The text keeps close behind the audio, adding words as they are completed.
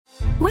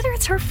Whether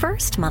it's her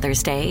first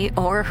Mother's Day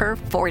or her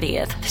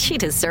 40th, she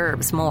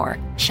deserves more.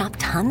 Shop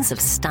tons of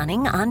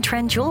stunning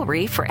on-trend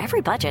jewelry for every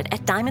budget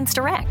at Diamonds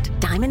Direct.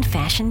 Diamond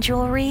fashion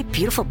jewelry,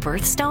 beautiful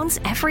birthstones,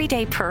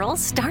 everyday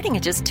pearls starting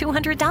at just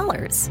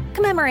 $200.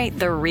 Commemorate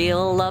the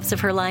real loves of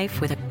her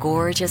life with a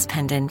gorgeous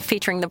pendant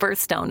featuring the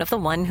birthstone of the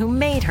one who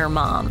made her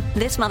mom.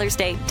 This Mother's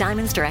Day,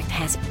 Diamonds Direct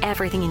has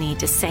everything you need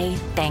to say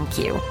thank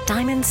you.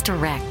 Diamonds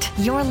Direct.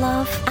 Your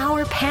love,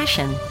 our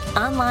passion.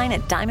 Online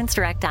at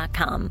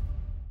diamondsdirect.com.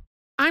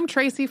 I'm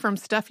Tracy from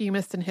Stuff You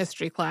Missed in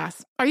History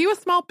class. Are you a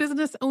small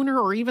business owner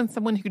or even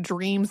someone who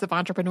dreams of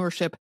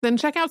entrepreneurship? Then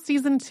check out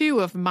Season 2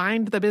 of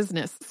Mind the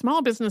Business,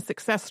 Small Business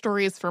Success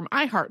Stories from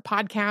iHeart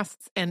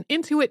Podcasts and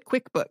Intuit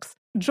QuickBooks.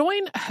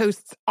 Join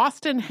hosts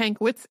Austin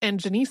Hankwitz and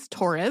Janice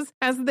Torres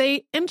as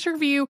they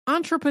interview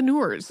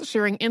entrepreneurs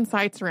sharing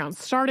insights around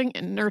starting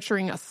and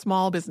nurturing a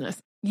small business.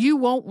 You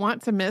won't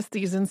want to miss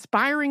these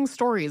inspiring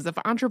stories of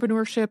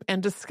entrepreneurship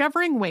and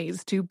discovering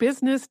ways to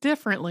business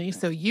differently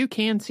so you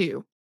can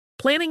too.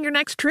 Planning your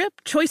next trip?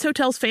 Choice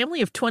Hotels'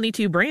 family of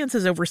 22 brands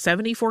has over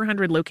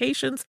 7,400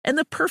 locations and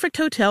the perfect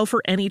hotel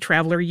for any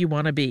traveler you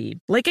want to be.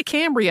 Like a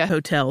Cambria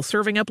Hotel,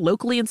 serving up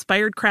locally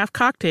inspired craft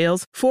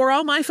cocktails for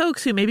all my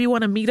folks who maybe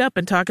want to meet up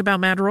and talk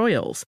about Mad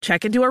Royals.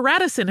 Check into a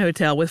Radisson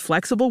Hotel with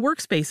flexible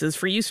workspaces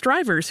for you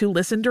strivers who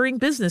listen during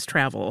business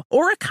travel.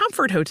 Or a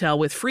Comfort Hotel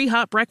with free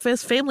hot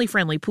breakfast,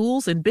 family-friendly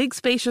pools, and big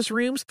spacious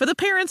rooms for the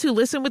parents who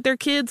listen with their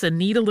kids and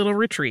need a little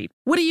retreat.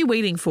 What are you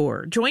waiting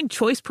for? Join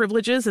Choice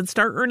Privileges and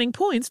start earning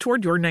points toward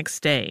your next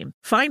stay.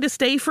 Find a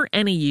stay for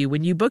any you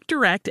when you book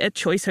direct at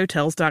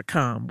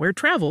choicehotels.com, where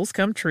travels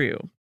come true.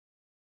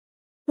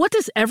 What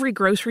does every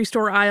grocery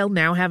store aisle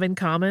now have in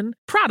common?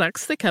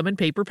 Products that come in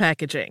paper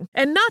packaging.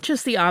 And not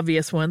just the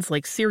obvious ones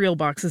like cereal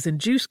boxes and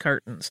juice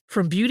cartons.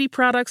 From beauty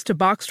products to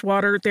boxed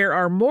water, there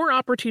are more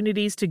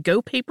opportunities to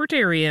go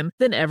papertarian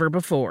than ever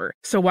before.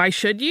 So why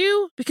should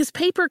you? Because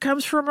paper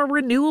comes from a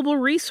renewable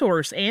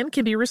resource and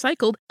can be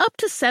recycled up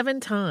to 7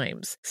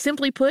 times.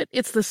 Simply put,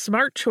 it's the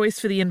smart choice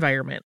for the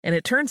environment. And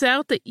it turns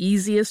out the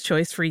easiest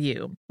choice for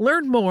you.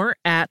 Learn more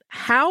at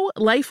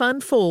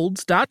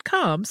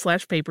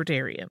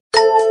howlifeunfolds.com/papertarian.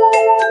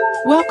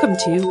 Welcome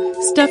to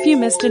Stuff You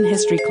Missed in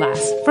History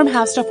class from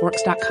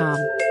HowStuffWorks.com.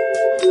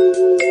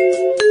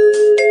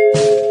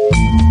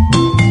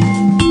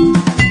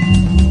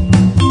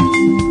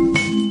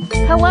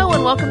 Hello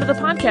and welcome to the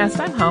podcast.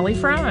 I'm Holly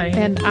Fry.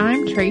 And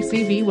I'm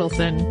Tracy V.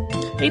 Wilson.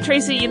 Hey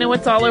Tracy, you know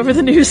what's all over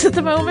the news at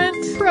the moment?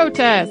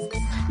 Protests.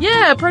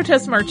 Yeah,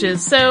 protest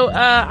marches. So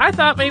I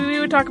thought maybe we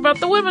would talk about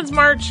the Women's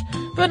March,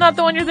 but not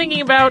the one you're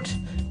thinking about.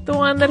 The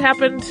one that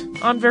happened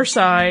on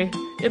Versailles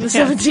in the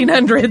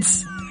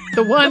 1700s.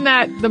 The one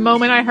that the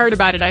moment I heard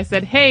about it, I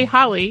said, hey,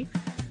 Holly,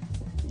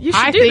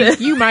 I think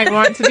you might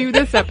want to do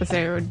this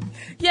episode.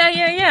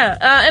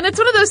 Yeah. And it's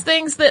one of those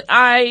things that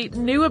I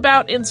knew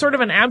about in sort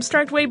of an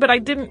abstract way, but I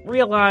didn't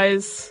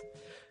realize,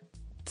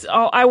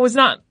 I was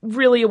not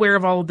really aware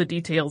of all of the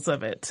details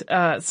of it.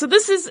 So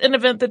this is an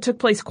event that took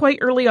place quite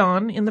early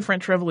on in the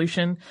French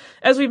Revolution.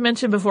 As we've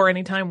mentioned before,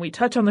 anytime we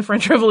touch on the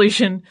French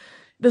Revolution,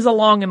 there's a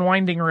long and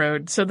winding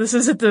road. So this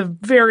is at the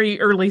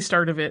very early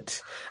start of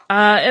it.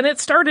 And it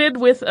started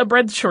with a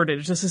bread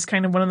shortage. This is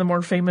kind of one of the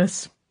more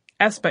famous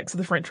aspects of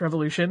the French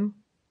Revolution.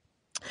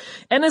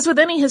 And as with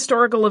any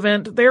historical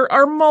event, there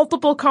are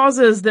multiple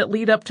causes that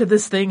lead up to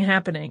this thing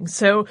happening.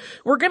 So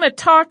we're going to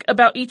talk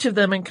about each of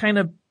them and kind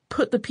of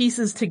put the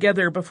pieces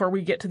together before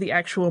we get to the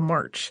actual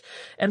march.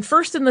 And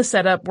first in the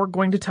setup, we're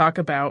going to talk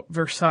about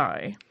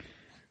Versailles.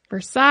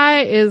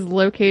 Versailles is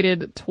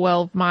located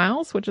 12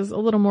 miles, which is a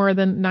little more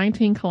than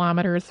 19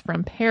 kilometers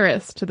from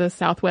Paris to the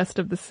southwest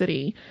of the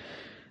city.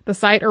 The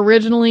site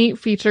originally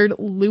featured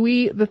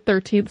Louis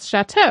XIII's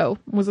chateau.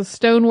 It was a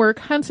stonework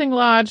hunting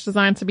lodge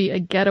designed to be a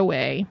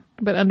getaway.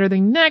 But under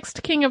the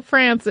next king of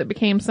France, it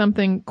became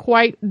something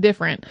quite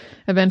different,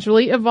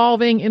 eventually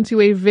evolving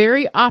into a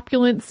very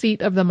opulent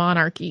seat of the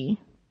monarchy.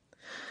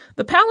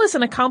 The palace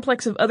and a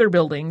complex of other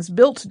buildings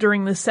built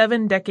during the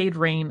 7-decade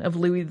reign of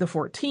Louis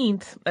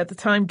XIV, at the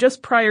time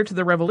just prior to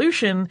the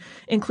Revolution,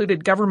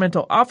 included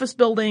governmental office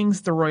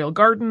buildings, the royal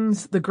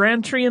gardens, the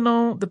Grand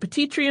Trianon, the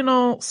Petit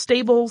Trianon,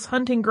 stables,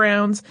 hunting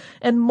grounds,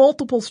 and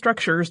multiple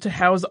structures to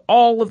house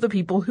all of the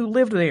people who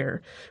lived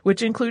there,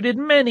 which included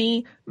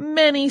many,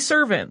 many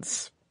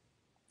servants.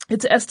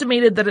 It's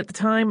estimated that at the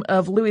time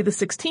of Louis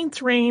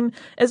XVI's reign,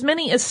 as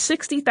many as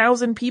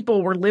 60,000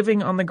 people were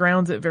living on the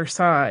grounds at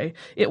Versailles.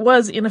 It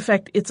was, in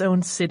effect, its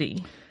own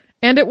city.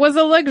 And it was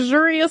a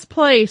luxurious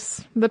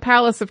place. The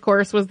palace, of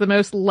course, was the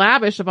most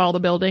lavish of all the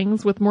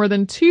buildings, with more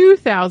than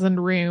 2,000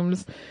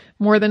 rooms,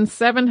 more than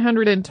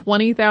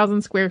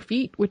 720,000 square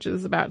feet, which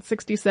is about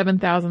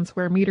 67,000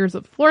 square meters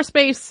of floor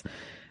space,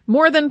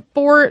 more than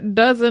 4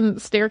 dozen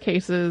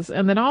staircases,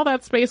 and then all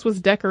that space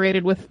was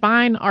decorated with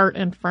fine art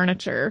and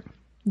furniture.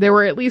 There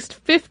were at least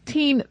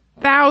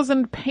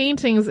 15,000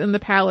 paintings in the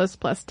palace,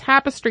 plus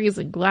tapestries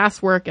and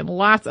glasswork and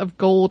lots of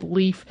gold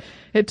leaf.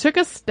 It took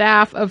a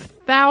staff of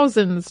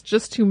thousands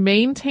just to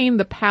maintain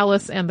the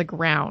palace and the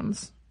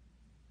grounds.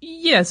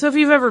 Yeah, so if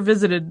you've ever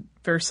visited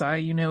Versailles,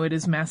 you know it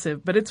is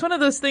massive. But it's one of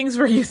those things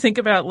where you think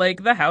about,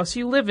 like, the house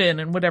you live in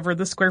and whatever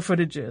the square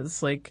footage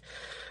is. Like,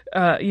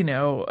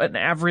 an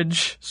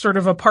average sort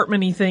of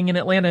apartment-y thing in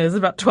Atlanta is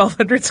about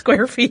 1,200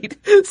 square feet.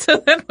 So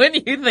then when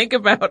you think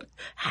about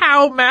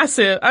how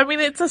massive, I mean,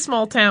 it's a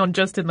small town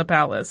just in the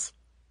palace.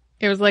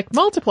 It was like,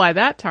 multiply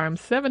that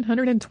times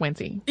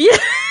 720.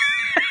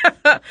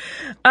 Yeah.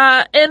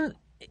 And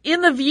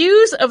in the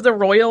views of the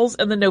royals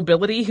and the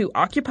nobility who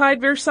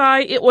occupied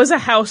Versailles, it was a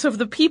house of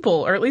the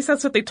people, or at least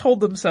that's what they told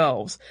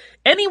themselves.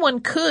 Anyone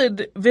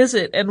could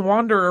visit and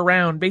wander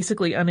around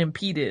basically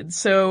unimpeded.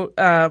 So,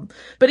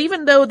 but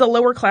even though the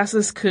lower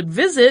classes could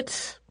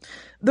visit,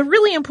 the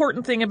really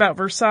important thing about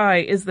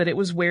Versailles is that it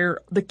was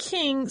where the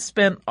king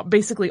spent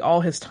basically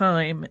all his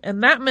time,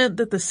 and that meant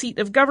that the seat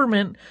of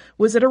government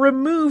was at a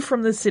remove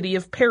from the city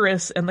of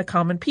Paris and the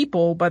common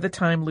people by the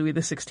time Louis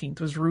XVI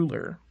was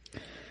ruler.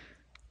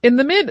 In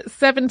the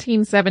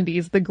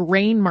mid-1770s, the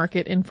grain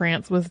market in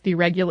France was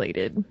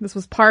deregulated. This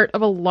was part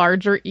of a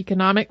larger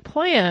economic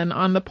plan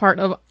on the part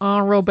of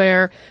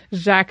Enrobert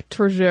Jacques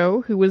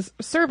Turgot, who was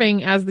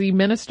serving as the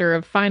Minister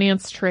of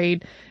Finance,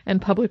 Trade,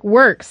 and Public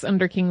Works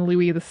under King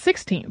Louis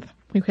XVI,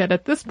 who had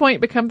at this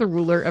point become the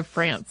ruler of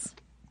France.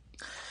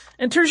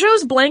 And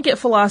Turgot's blanket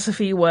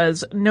philosophy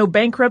was no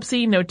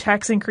bankruptcy, no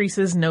tax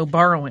increases, no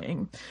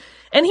borrowing.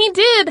 And he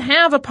did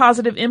have a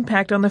positive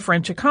impact on the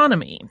French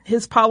economy.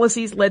 His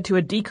policies led to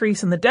a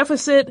decrease in the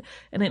deficit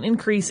and an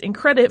increase in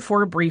credit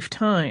for a brief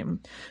time.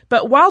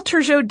 But while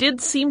Turgot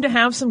did seem to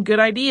have some good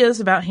ideas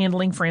about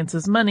handling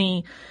France's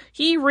money,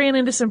 he ran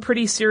into some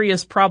pretty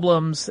serious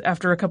problems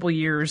after a couple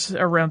years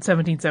around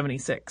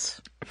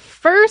 1776.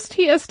 First,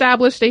 he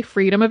established a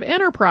freedom of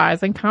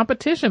enterprise and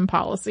competition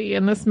policy,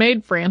 and this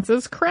made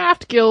France's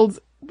craft guilds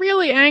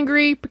really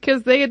angry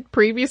because they had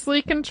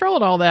previously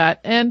controlled all that.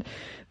 And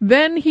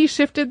then he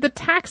shifted the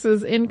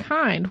taxes in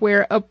kind,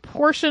 where a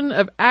portion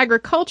of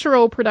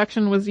agricultural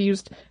production was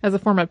used as a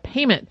form of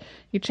payment.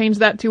 He changed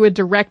that to a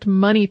direct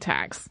money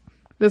tax.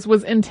 This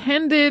was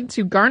intended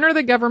to garner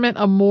the government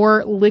a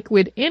more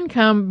liquid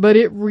income, but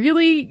it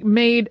really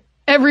made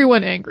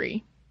everyone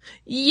angry.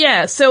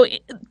 Yeah, so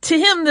to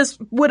him, this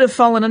would have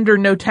fallen under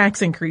no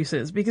tax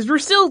increases because we're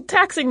still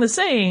taxing the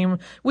same.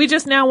 We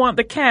just now want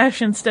the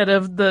cash instead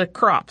of the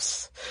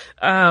crops.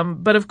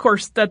 But of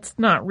course, that's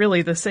not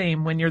really the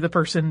same when you're the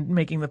person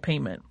making the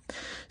payment.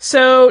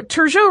 So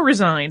Turgot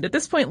resigned. At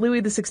this point,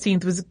 Louis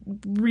XVI was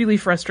really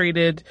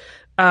frustrated.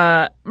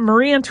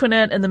 Marie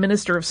Antoinette and the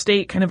Minister of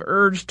State kind of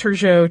urged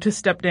Turgot to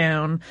step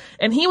down,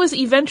 and he was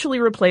eventually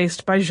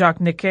replaced by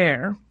Jacques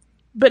Necker.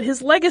 But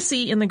his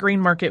legacy in the grain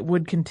market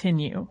would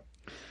continue.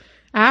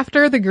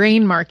 After the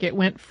grain market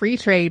went free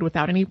trade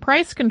without any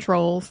price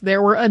controls,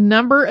 there were a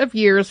number of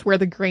years where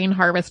the grain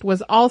harvest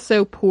was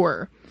also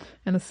poor,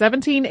 and the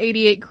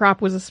 1788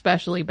 crop was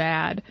especially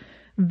bad.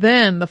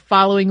 Then the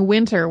following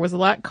winter was a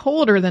lot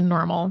colder than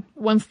normal.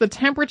 Once the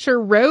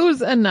temperature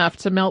rose enough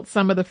to melt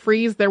some of the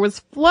freeze, there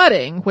was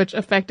flooding, which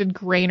affected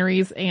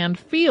granaries and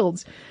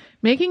fields,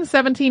 making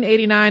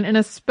 1789 an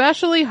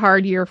especially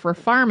hard year for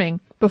farming,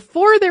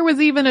 before there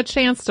was even a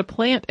chance to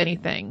plant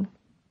anything.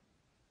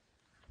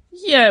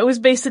 Yeah, it was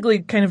basically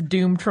kind of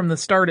doomed from the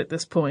start at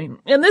this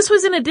point. And this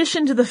was in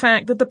addition to the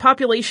fact that the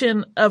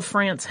population of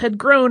France had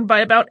grown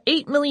by about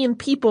 8 million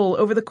people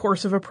over the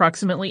course of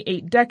approximately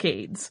 8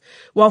 decades,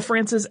 while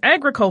France's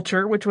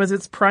agriculture, which was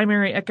its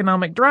primary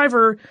economic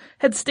driver,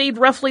 had stayed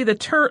roughly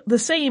the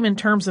same in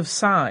terms of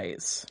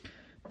size.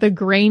 The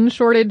grain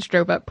shortage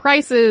drove up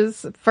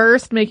prices,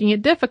 first making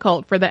it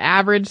difficult for the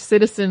average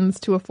citizens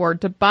to afford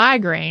to buy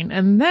grain,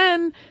 and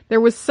then there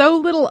was so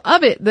little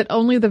of it that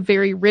only the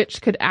very rich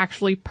could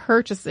actually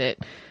purchase it.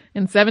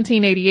 In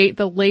 1788,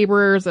 the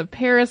laborers of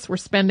Paris were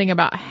spending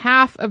about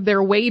half of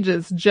their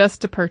wages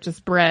just to purchase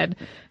bread,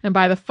 and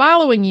by the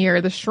following year,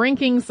 the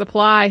shrinking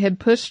supply had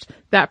pushed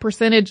that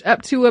percentage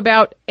up to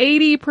about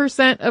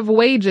 80% of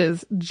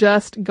wages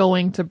just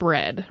going to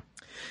bread.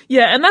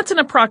 Yeah, and that's an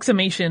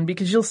approximation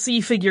because you'll see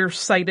figures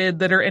cited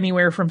that are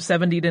anywhere from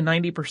 70 to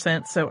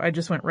 90%, so I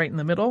just went right in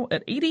the middle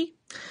at 80.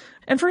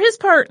 And for his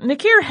part,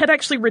 Necker had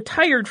actually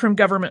retired from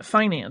government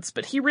finance,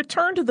 but he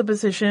returned to the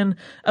position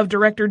of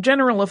Director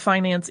General of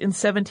Finance in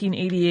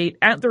 1788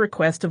 at the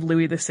request of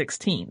Louis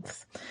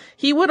XVI.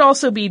 He would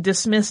also be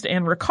dismissed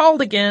and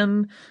recalled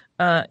again.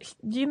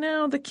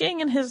 The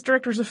king and his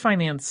directors of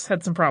finance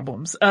had some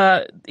problems,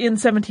 in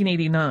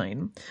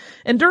 1789.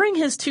 And during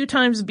his 2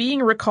 times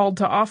being recalled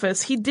to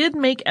office, he did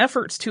make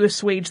efforts to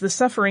assuage the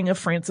suffering of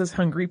France's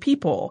hungry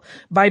people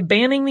by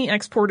banning the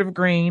export of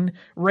grain,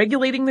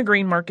 regulating the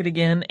grain market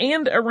again,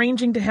 and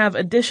arranging to have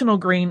additional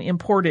grain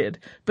imported.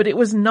 But it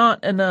was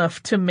not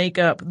enough to make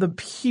up the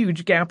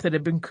huge gap that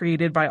had been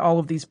created by all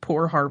of these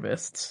poor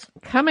harvests.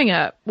 Coming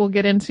up, we'll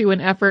get into an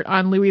effort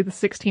on Louis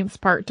XVI's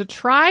part to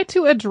try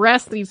to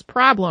address these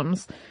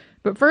problems.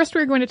 But first,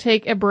 we're going to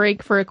take a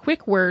break for a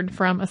quick word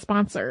from a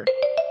sponsor.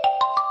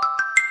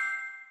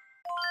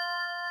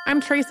 I'm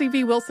Tracy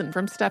V. Wilson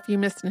from Stuff You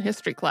Missed in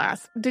History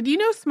Class. Did you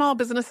know small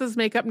businesses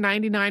make up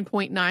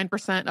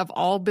 99.9% of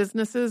all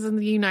businesses in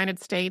the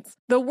United States?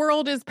 The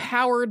world is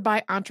powered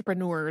by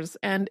entrepreneurs,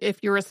 and if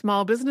you're a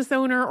small business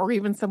owner or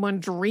even someone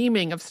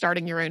dreaming of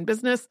starting your own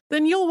business,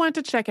 then you'll want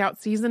to check out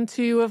Season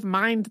 2 of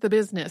Mind the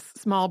Business,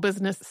 small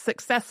business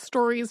success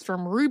stories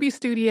from Ruby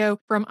Studio,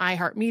 from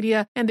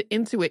iHeartMedia, and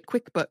Intuit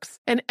QuickBooks.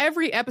 And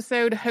every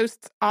episode,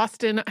 hosts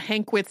Austin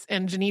Hankwitz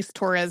and Janice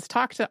Torres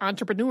talk to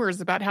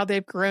entrepreneurs about how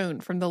they've grown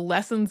from the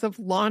lessons of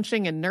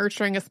launching and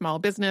nurturing a small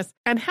business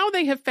and how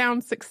they have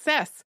found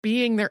success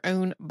being their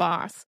own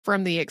boss.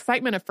 From the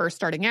excitement of first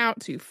starting out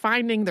to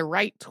finding the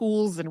right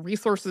tools and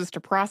resources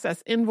to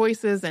process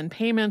invoices and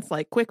payments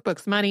like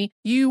QuickBooks Money,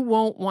 you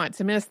won't want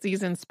to miss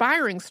these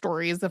inspiring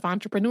stories of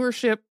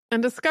entrepreneurship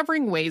and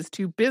discovering ways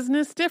to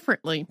business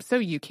differently so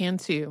you can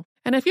too.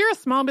 And if you're a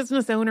small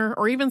business owner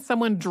or even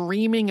someone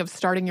dreaming of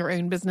starting your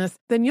own business,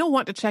 then you'll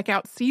want to check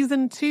out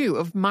Season 2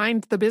 of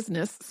Mind the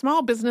Business,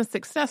 small business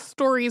success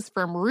stories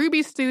from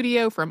Ruby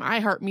Studio, from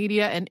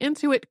iHeartMedia, and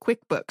Intuit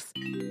QuickBooks.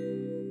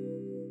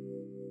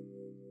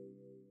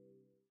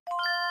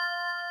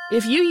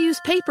 If you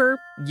use paper,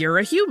 you're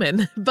a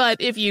human.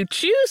 But if you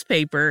choose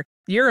paper,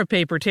 you're a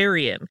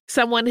papertarian,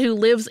 someone who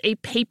lives a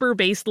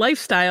paper-based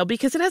lifestyle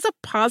because it has a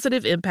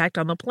positive impact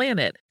on the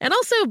planet. And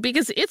also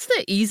because it's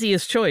the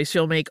easiest choice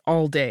you'll make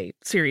all day.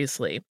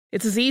 Seriously.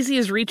 It's as easy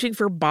as reaching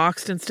for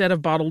boxed instead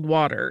of bottled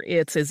water.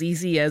 It's as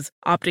easy as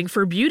opting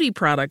for beauty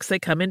products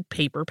that come in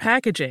paper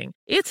packaging.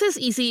 It's as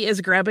easy as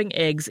grabbing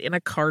eggs in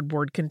a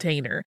cardboard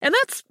container. And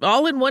that's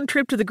all in one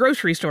trip to the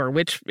grocery store,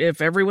 which,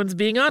 if everyone's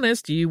being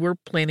honest, you were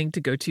planning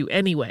to go to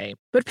anyway.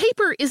 But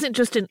paper isn't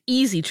just an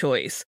easy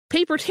choice.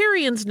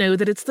 Papertarians know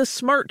that it's the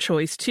smart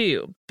choice,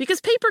 too.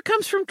 Because paper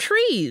comes from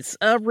trees,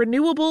 a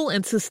renewable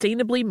and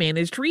sustainably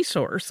managed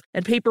resource.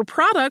 And paper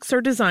products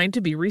are designed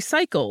to be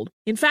recycled.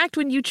 In fact,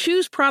 when you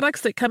choose products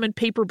that come in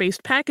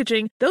paper-based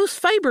packaging, those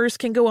fibers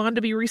can go on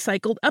to be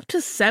recycled up to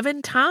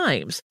 7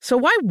 times. So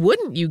why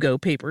wouldn't you go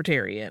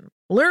papertarian?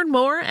 Learn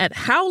more at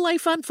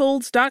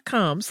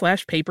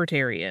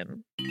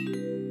howlifeunfolds.com/papertarian.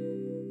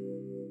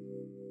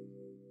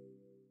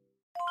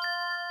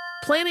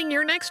 Planning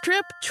your next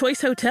trip?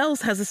 Choice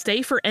Hotels has a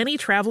stay for any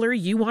traveler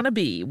you want to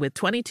be, with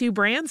 22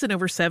 brands and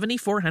over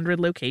 7,400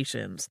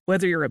 locations.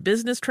 Whether you're a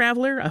business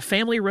traveler, a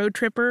family road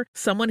tripper,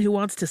 someone who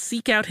wants to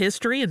seek out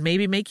history and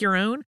maybe make your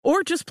own,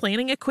 or just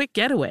planning a quick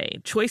getaway,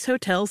 Choice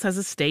Hotels has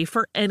a stay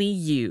for any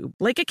you.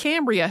 Like a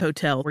Cambria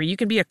Hotel, where you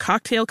can be a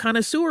cocktail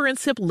connoisseur and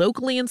sip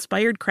locally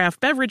inspired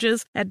craft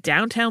beverages at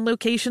downtown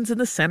locations in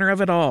the center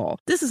of it all.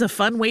 This is a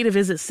fun way to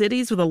visit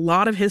cities with a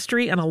lot of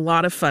history and a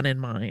lot of fun in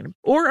mind.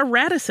 Or a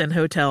Radisson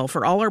Hotel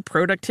for all our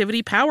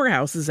productivity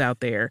powerhouses out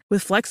there.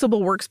 With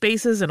flexible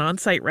workspaces and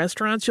on-site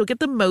restaurants, you'll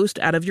get the most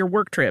out of your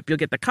work trip. You'll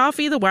get the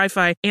coffee, the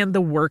Wi-Fi, and the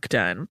work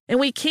done.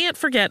 And we can't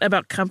forget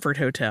about Comfort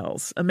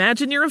Hotels.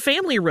 Imagine you're a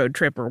family road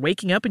tripper,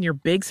 waking up in your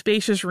big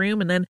spacious room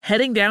and then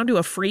heading down to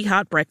a free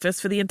hot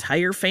breakfast for the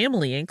entire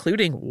family,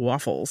 including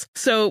waffles.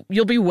 So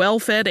you'll be well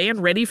fed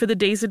and ready for the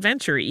day's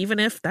adventure, even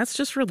if that's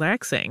just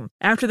relaxing.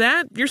 After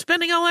that, you're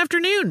spending all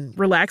afternoon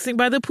relaxing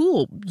by the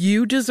pool.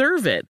 You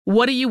deserve it.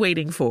 What are you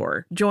waiting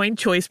for? Join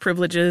Choice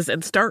Privileges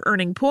and start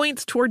earning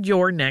points toward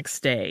your next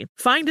stay.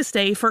 Find a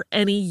stay for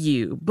any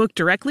you. Book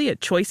directly at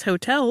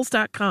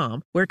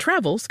choicehotels.com, where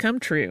travels come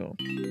true.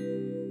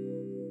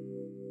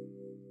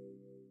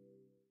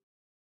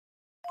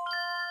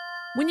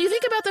 When you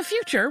think about the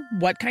future,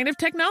 what kind of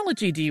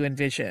technology do you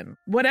envision?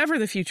 Whatever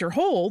the future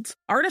holds,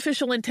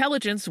 artificial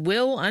intelligence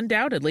will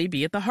undoubtedly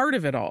be at the heart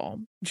of it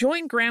all.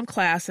 Join Graham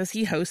Class as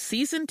he hosts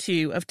Season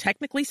 2 of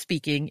Technically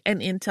Speaking,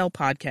 an Intel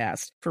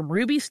podcast from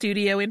Ruby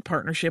Studio in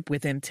partnership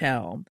with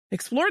Intel.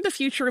 Explore the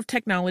future of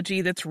technology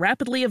that's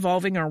rapidly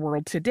evolving our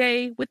world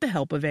today with the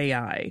help of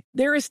AI.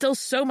 There is still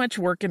so much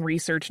work and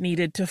research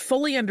needed to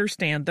fully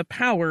understand the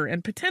power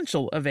and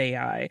potential of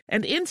AI,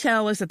 and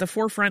Intel is at the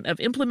forefront of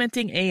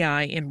implementing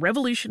AI in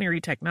revolutionary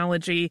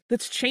technology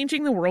that's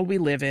changing the world we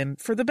live in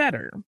for the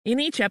better. In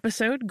each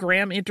episode,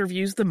 Graham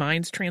interviews the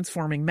minds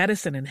transforming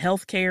medicine and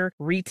healthcare,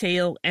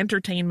 retail,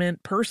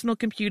 entertainment, personal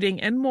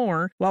computing, and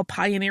more, while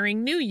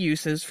pioneering new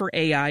uses for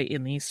AI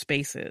in these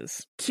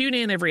spaces. Tune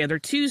in every other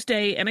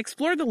Tuesday and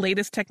explore the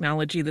latest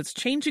technology that's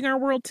changing our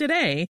world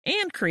today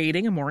and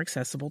creating a more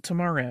accessible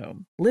tomorrow.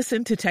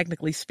 Listen to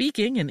Technically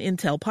Speaking, an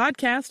Intel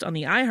podcast on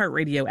the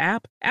iHeartRadio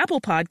app, Apple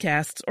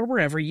Podcasts, or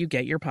wherever you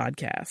get your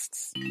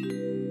podcasts.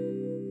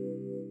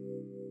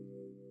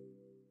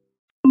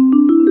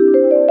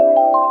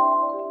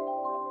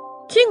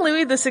 King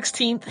Louis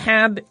XVI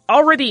had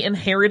already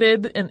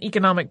inherited an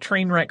economic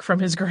train wreck from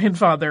his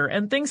grandfather,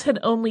 and things had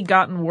only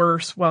gotten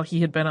worse while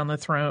he had been on the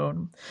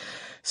throne.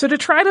 So to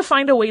try to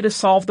find a way to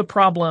solve the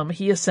problem,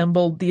 he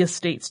assembled the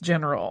Estates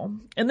General.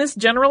 And this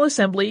General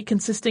Assembly,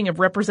 consisting of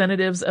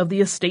representatives of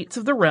the estates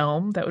of the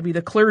realm, that would be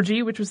the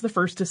clergy, which was the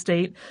first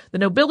estate, the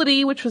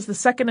nobility, which was the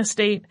second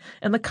estate,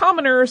 and the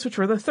commoners, which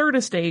were the third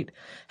estate,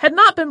 had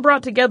not been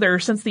brought together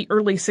since the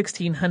early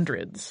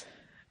 1600s.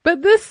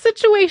 But this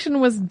situation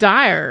was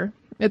dire.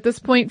 At this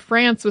point,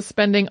 France was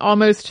spending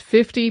almost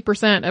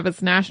 50% of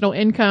its national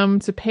income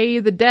to pay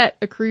the debt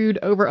accrued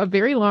over a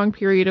very long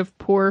period of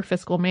poor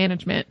fiscal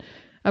management.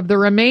 Of the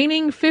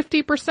remaining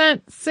 50%,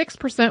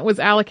 6% was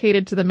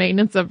allocated to the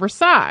maintenance of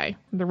Versailles.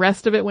 The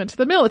rest of it went to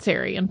the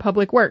military and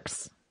public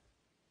works.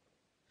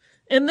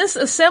 And this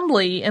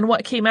assembly and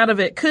what came out of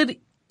it could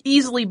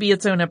easily be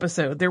its own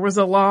episode. There was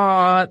a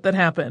lot that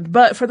happened.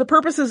 But for the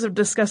purposes of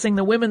discussing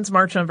the Women's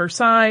March on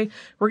Versailles,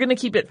 we're going to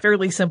keep it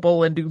fairly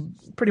simple and do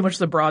pretty much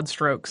the broad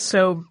strokes.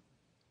 So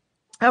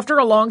after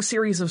a long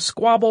series of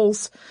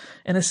squabbles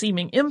and a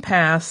seeming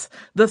impasse,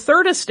 the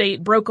Third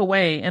Estate broke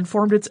away and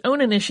formed its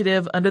own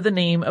initiative under the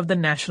name of the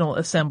National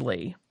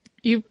Assembly.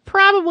 You've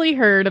probably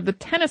heard of the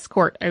tennis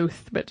court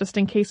oath, but just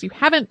in case you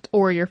haven't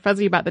or you're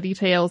fuzzy about the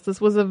details,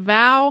 this was a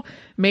vow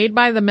made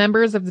by the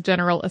members of the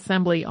General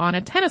Assembly on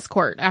a tennis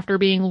court after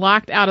being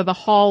locked out of the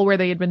hall where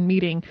they had been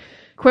meeting.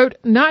 Quote,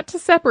 not to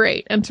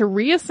separate and to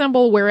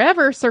reassemble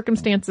wherever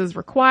circumstances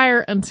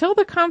require until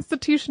the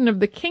Constitution of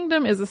the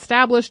kingdom is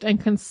established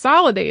and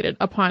consolidated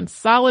upon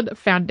solid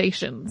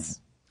foundations.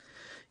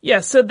 Yeah,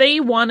 so they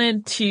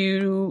wanted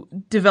to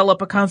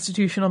develop a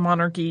constitutional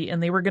monarchy,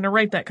 and they were going to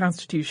write that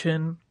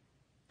constitution.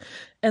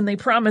 And they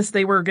promised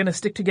they were going to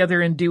stick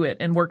together and do it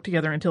and work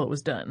together until it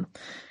was done.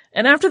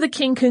 And after the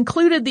king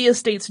concluded the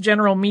estate's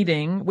general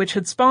meeting, which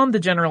had spawned the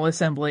General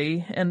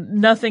Assembly, and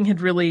nothing had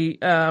really,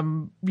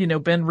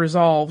 been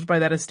resolved by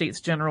that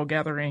estate's general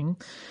gathering,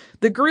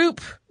 the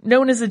group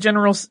known as the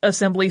General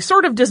Assembly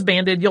sort of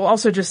disbanded. You'll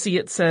also just see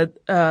it said,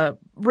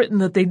 written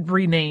that they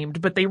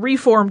renamed, but they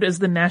reformed as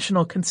the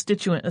National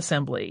Constituent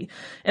Assembly.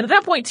 And at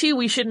that point, too,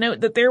 we should note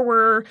that there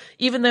were,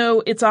 even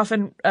though it's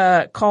often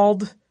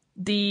called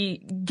the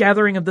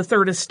gathering of the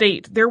Third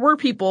Estate, there were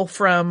people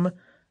from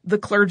the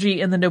clergy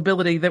and the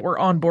nobility that were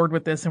on board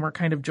with this and were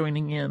kind of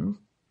joining in.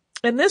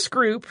 And this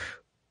group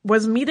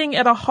was meeting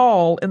at a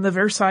hall in the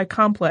Versailles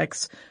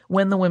complex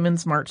when the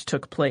Women's March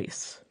took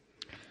place.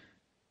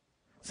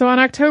 So on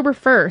October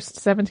 1st,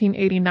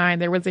 1789,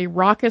 there was a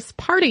raucous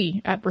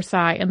party at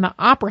Versailles in the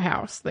Opera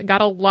House that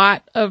got a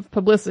lot of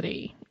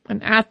publicity.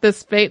 And at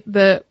this fete,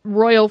 the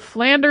Royal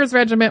Flanders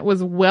Regiment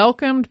was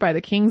welcomed by the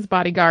king's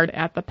bodyguard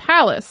at the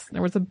palace.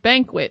 There was a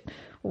banquet,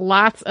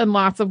 lots and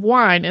lots of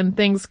wine, and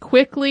things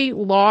quickly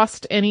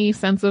lost any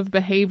sense of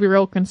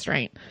behavioral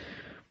constraint.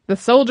 The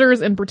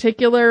soldiers in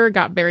particular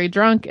got very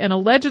drunk and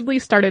allegedly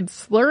started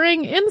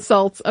slurring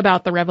insults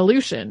about the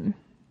revolution.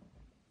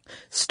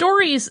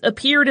 Stories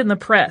appeared in the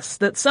press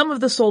that some of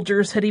the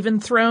soldiers had even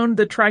thrown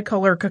the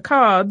tricolor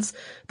cocardes,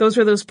 those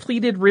are those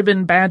pleated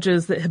ribbon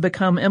badges that had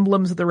become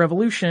emblems of the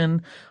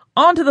revolution,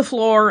 onto the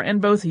floor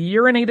and both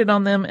urinated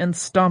on them and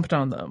stomped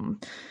on them.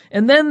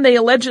 And then they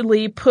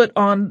allegedly put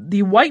on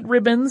the white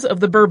ribbons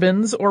of the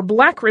Bourbons or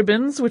black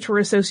ribbons, which were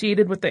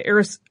associated with the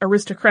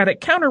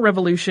aristocratic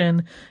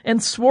counter-revolution,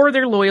 and swore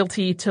their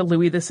loyalty to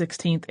Louis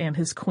XVI and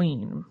his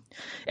queen.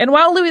 And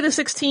while Louis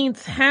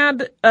XVI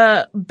had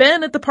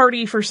been at the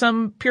party for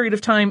some period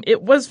of time,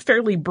 it was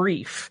fairly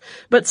brief.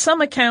 But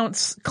some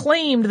accounts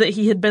claimed that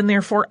he had been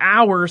there for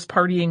hours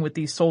partying with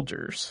these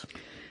soldiers.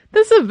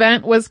 This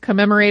event was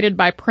commemorated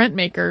by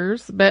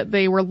printmakers, but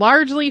they were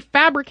largely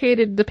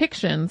fabricated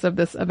depictions of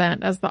this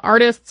event as the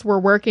artists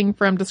were working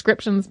from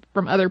descriptions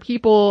from other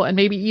people and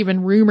maybe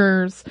even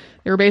rumors.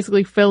 They were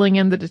basically filling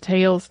in the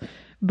details.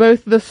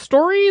 Both the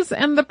stories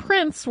and the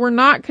prints were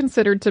not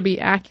considered to be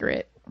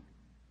accurate.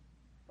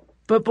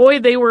 But boy,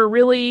 they were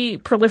really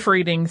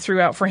proliferating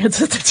throughout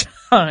France at the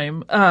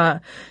time.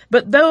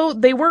 But though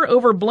they were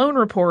overblown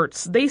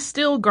reports, they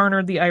still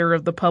garnered the ire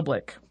of the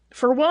public.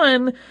 For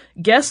one,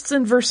 guests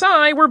in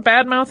Versailles were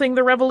bad-mouthing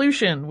the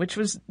revolution, which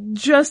was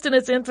just in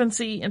its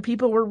infancy, and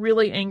people were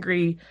really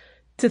angry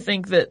to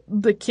think that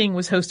the king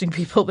was hosting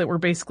people that were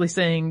basically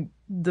saying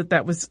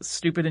that was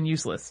stupid and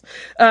useless.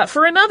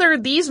 For another,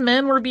 these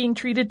men were being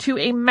treated to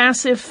a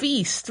massive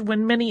feast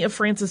when many of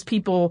France's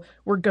people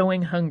were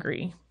going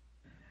hungry.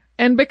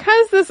 And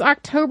because this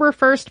October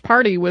 1st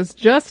party was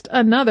just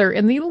another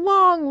in the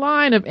long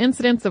line of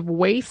incidents of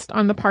waste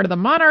on the part of the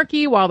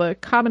monarchy while the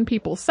common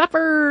people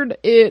suffered,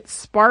 it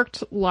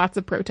sparked lots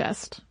of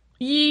protest.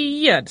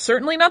 Yeah,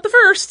 certainly not the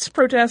first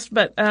protest,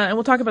 but and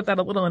we'll talk about that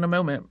a little in a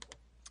moment.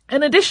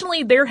 And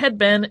additionally, there had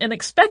been an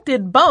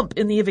expected bump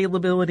in the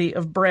availability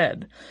of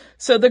bread.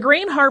 So the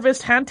grain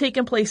harvest had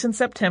taken place in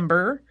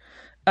September.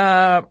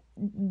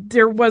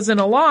 There wasn't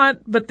a lot,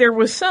 but there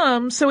was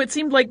some, so it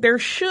seemed like there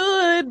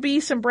should be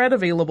some bread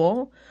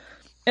available.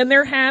 And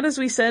there had, as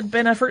we said,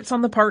 been efforts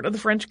on the part of the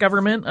French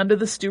government under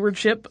the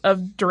stewardship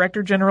of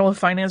Director General of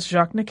Finance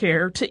Jacques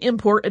Necker to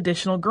import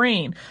additional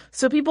grain.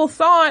 So people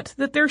thought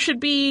that there should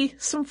be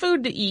some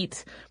food to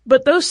eat,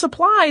 but those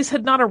supplies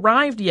had not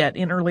arrived yet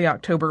in early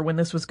October when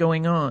this was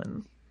going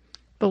on.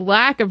 The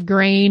lack of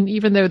grain,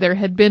 even though there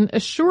had been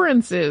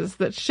assurances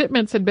that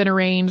shipments had been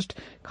arranged,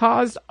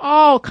 caused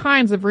all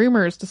kinds of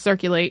rumors to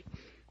circulate.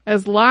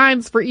 As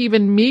lines for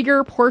even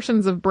meager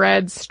portions of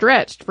bread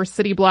stretched for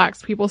city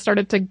blocks, people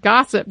started to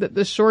gossip that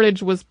the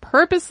shortage was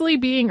purposely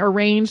being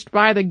arranged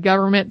by the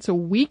government to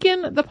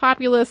weaken the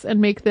populace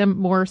and make them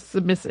more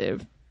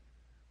submissive.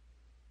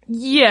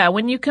 Yeah,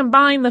 when you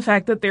combine the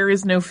fact that there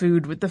is no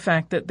food with the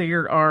fact that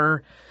there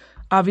are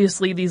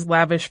obviously these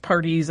lavish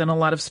parties and a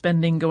lot of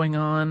spending going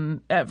on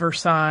at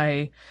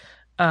Versailles,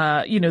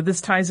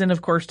 this ties in,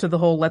 of course, to the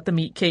whole let them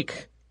eat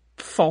cake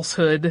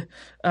falsehood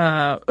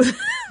that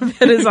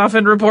is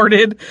often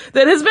reported,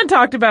 that has been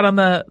talked about on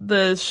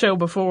the show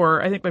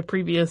before, I think by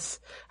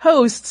previous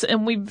hosts,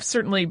 and we've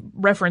certainly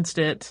referenced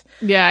it.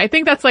 Yeah, I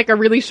think that's like a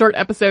really short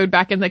episode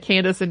back in the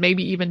Candace and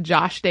maybe even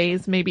Josh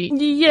days, maybe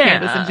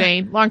Candace and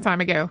Jane, long time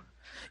ago.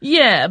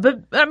 Yeah,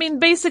 but I mean,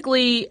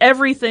 basically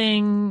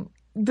everything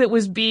that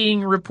was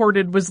being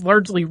reported was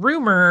largely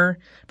rumor,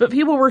 but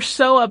people were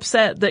so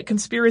upset that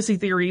conspiracy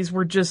theories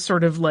were just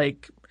sort of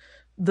like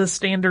the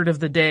standard of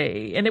the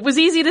day. And it was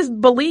easy to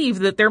believe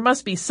that there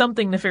must be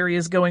something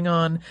nefarious going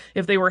on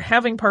if they were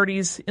having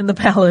parties in the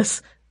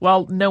palace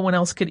while no one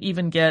else could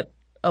even get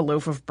a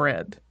loaf of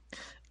bread.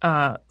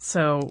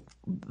 So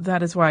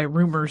that is why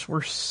rumors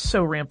were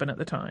so rampant at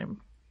the time.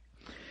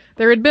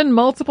 There had been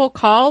multiple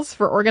calls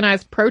for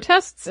organized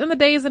protests in the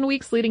days and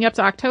weeks leading up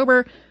to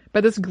October,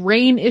 but this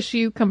grain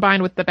issue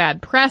combined with the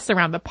bad press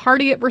around the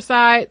party at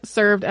Versailles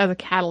served as a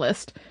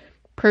catalyst.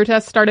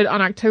 Protests started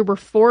on October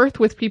 4th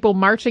with people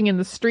marching in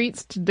the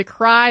streets to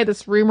decry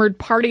this rumored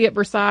party at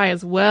Versailles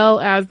as well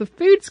as the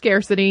food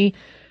scarcity,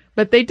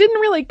 but they didn't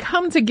really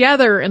come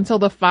together until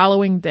the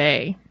following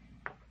day.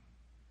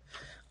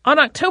 On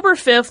October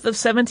 5th of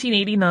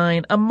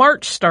 1789, a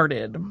march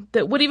started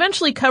that would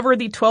eventually cover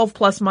the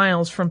 12-plus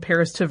miles from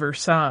Paris to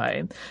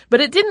Versailles, but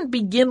it didn't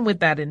begin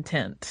with that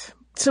intent.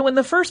 So when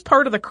the first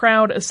part of the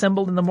crowd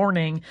assembled in the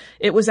morning,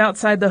 it was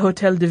outside the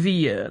Hôtel de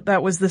Ville.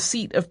 That was the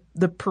seat of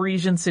the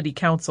Parisian City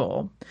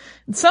Council.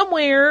 And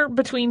somewhere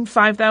between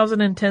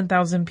 5,000 and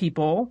 10,000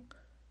 people.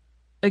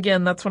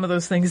 Again, that's one of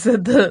those things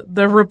that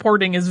the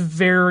reporting is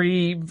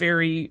very,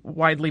 very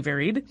widely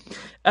varied.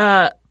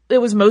 It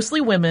was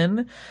mostly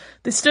women.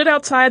 They stood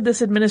outside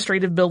this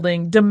administrative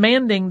building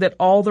demanding that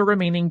all the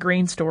remaining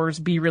grain stores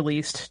be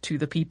released to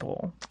the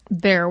people.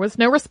 There was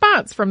no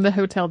response from the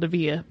Hôtel de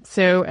Ville.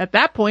 So at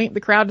that point,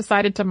 the crowd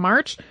decided to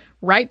march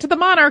right to the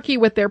monarchy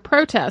with their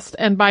protest.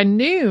 And by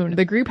noon,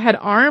 the group had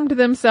armed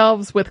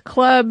themselves with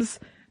clubs,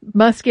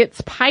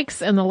 muskets,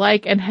 pikes, and the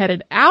like, and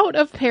headed out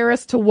of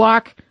Paris to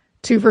walk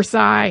to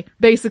Versailles,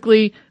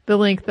 basically the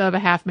length of a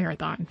half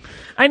marathon.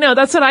 I know,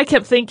 that's what I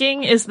kept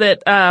thinking, is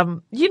that,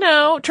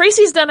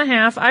 Tracy's done a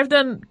half. I've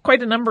done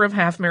quite a number of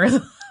half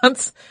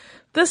marathons.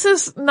 This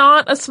is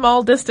not a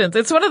small distance.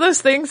 It's one of those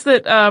things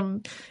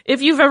that,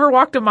 if you've ever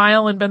walked a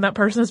mile and been that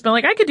person that's been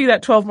like, I could do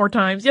that 12 more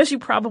times. Yes, you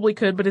probably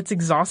could, but it's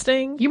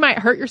exhausting. You might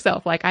hurt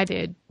yourself like I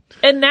did.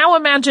 And now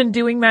imagine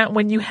doing that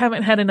when you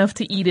haven't had enough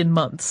to eat in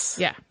months.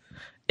 Yeah.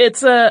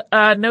 It's a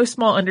no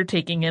small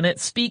undertaking, and it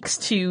speaks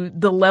to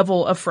the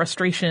level of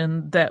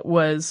frustration that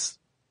was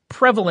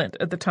prevalent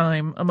at the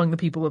time among the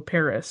people of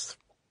Paris.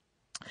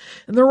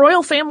 And the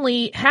royal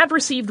family had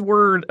received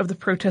word of the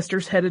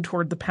protesters headed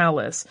toward the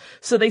palace,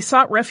 so they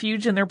sought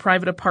refuge in their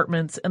private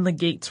apartments, and the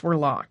gates were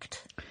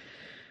locked.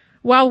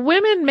 While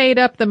women made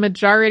up the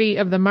majority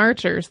of the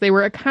marchers, they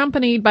were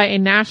accompanied by a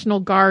National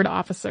Guard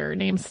officer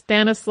named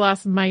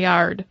Stanislas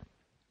Maillard.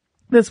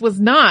 This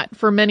was not,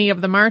 for many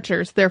of the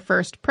marchers, their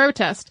first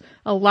protest.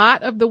 A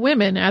lot of the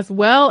women, as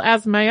well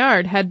as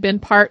Maillard, had been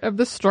part of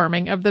the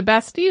storming of the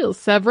Bastille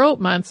several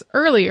months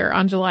earlier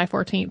on July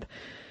 14th.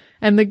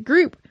 And the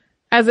group,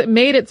 as it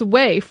made its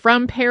way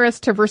from Paris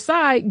to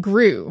Versailles,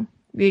 grew.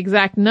 The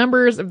exact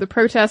numbers of the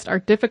protest are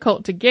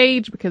difficult to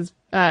gauge because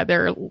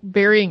there are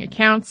varying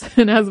accounts.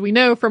 And as we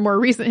know from more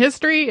recent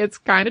history, it's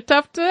kind of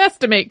tough to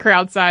estimate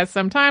crowd size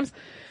sometimes.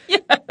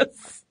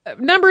 Yes.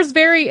 Numbers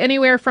vary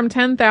anywhere from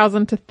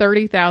 10,000 to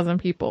 30,000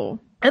 people.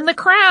 And the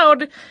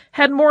crowd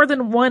had more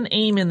than one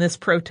aim in this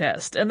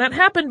protest, and that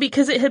happened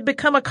because it had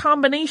become a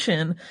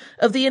combination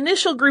of the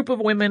initial group of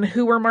women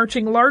who were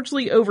marching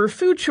largely over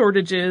food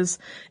shortages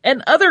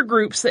and other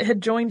groups that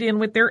had joined in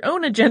with their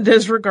own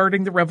agendas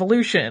regarding the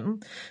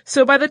revolution.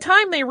 So by the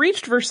time they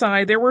reached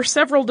Versailles, there were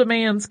several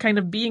demands kind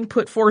of being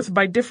put forth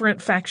by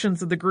different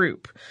factions of the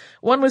group.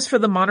 One was for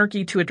the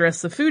monarchy to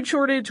address the food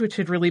shortage, which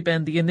had really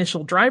been the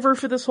initial driver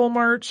for this whole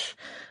march.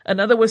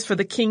 Another was for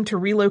the king to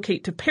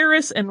relocate to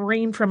Paris and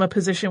reign from a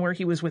position where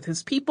he was with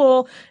his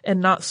people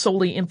and not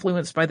solely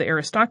influenced by the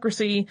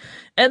aristocracy.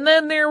 And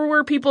then there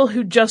were people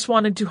who just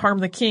wanted to harm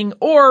the king,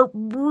 or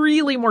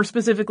really more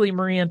specifically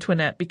Marie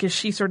Antoinette, because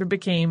she sort of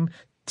became,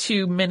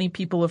 to many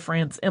people of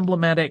France,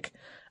 emblematic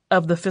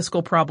of the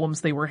fiscal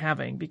problems they were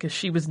having, because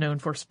she was known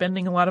for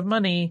spending a lot of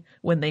money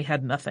when they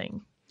had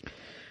nothing.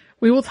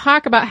 We will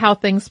talk about how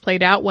things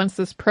played out once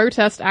this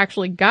protest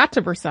actually got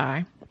to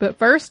Versailles. But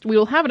first, we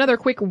will have another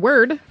quick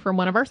word from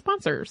one of our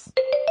sponsors.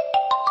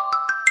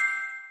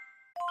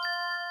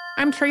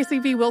 I'm Tracy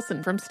V.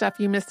 Wilson from Stuff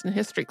You Missed in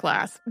History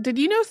Class. Did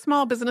you know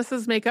small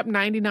businesses make up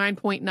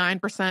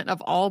 99.9%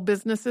 of all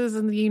businesses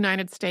in the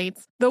United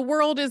States? The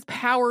world is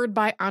powered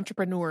by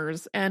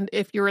entrepreneurs, and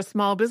if you're a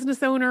small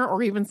business owner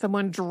or even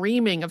someone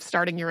dreaming of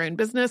starting your own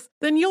business,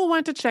 then you'll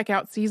want to check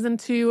out Season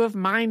 2 of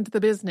Mind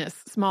the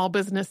Business, small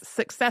business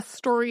success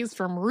stories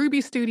from Ruby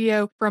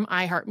Studio, from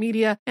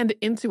iHeartMedia, and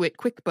Intuit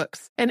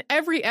QuickBooks. And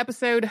every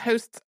episode,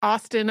 hosts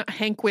Austin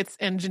Hankwitz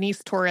and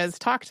Janice Torres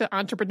talk to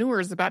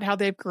entrepreneurs about how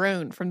they've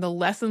grown from the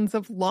lessons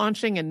of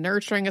launching and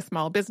nurturing a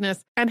small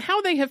business and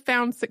how they have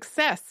found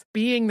success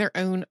being their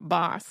own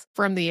boss.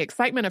 From the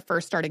excitement of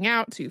first starting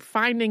out to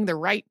finding the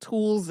right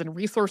tools and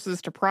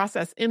resources to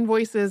process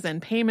invoices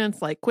and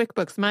payments like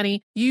QuickBooks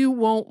Money, you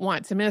won't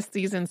want to miss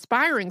these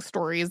inspiring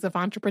stories of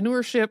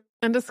entrepreneurship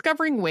and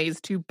discovering ways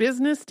to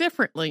business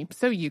differently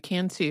so you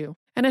can too.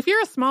 And if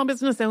you're a small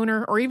business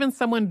owner or even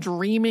someone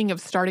dreaming of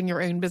starting your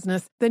own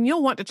business, then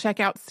you'll want to check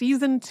out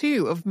Season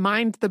 2 of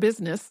Mind the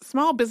Business,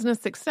 small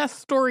business success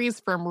stories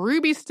from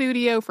Ruby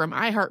Studio, from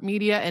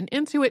iHeartMedia, and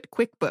Intuit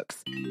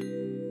QuickBooks.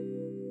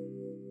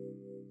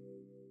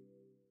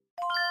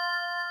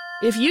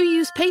 If you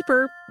use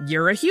paper,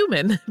 you're a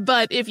human.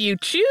 But if you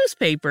choose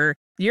paper,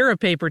 you're a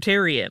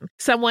papertarian,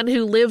 someone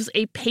who lives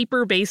a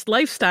paper-based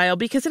lifestyle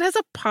because it has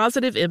a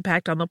positive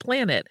impact on the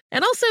planet.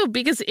 And also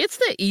because it's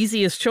the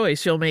easiest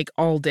choice you'll make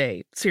all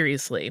day.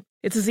 Seriously.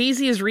 It's as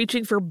easy as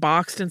reaching for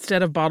boxed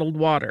instead of bottled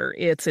water.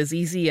 It's as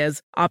easy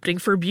as opting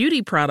for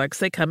beauty products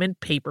that come in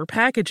paper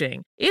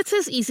packaging. It's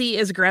as easy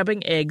as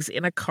grabbing eggs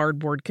in a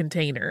cardboard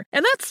container.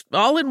 And that's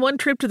all in one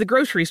trip to the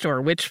grocery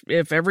store, which,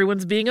 if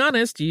everyone's being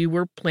honest, you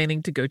were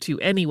planning to go to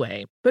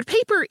anyway. But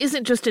paper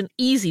isn't just an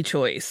easy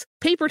choice.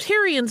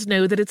 Papertarians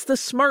know that it's the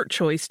smart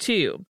choice,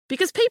 too.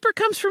 Because paper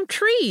comes from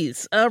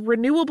trees, a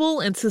renewable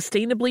and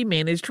sustainably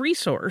managed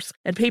resource.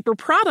 And paper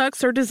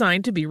products are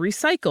designed to be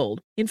recycled.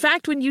 In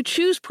fact, when you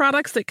choose products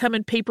that come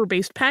in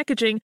paper-based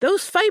packaging,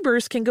 those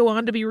fibers can go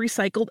on to be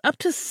recycled up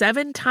to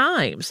 7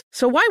 times.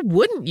 So why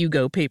wouldn't you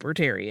go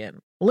papertarian?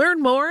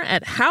 Learn more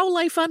at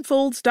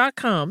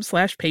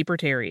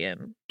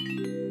howlifeunfolds.com/papertarian.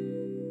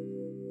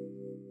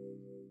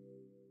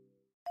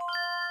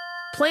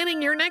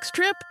 Planning your next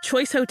trip?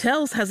 Choice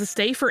Hotels has a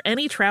stay for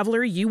any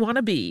traveler you want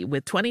to be,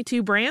 with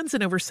 22 brands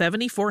and over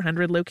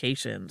 7,400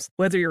 locations.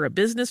 Whether you're a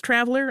business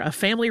traveler, a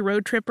family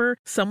road tripper,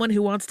 someone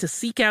who wants to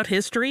seek out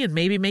history and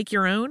maybe make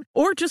your own,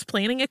 or just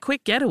planning a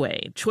quick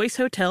getaway, Choice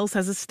Hotels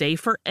has a stay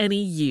for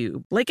any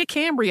you. Like a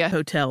Cambria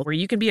Hotel, where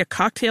you can be a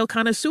cocktail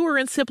connoisseur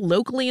and sip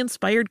locally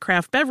inspired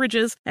craft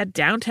beverages at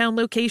downtown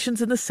locations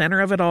in the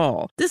center of it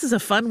all. This is a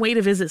fun way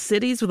to visit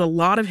cities with a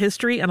lot of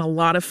history and a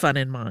lot of fun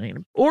in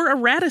mind. Or a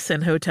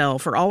Radisson Hotel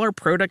for all our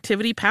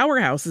productivity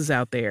powerhouses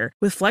out there.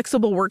 With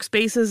flexible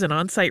workspaces and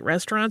on-site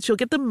restaurants, you'll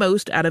get the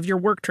most out of your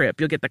work trip.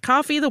 You'll get the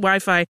coffee, the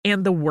Wi-Fi,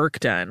 and the work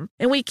done.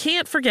 And we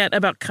can't forget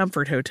about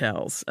Comfort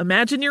Hotels.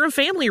 Imagine you're a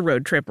family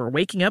road tripper,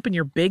 waking up in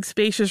your big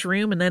spacious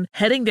room and then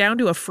heading down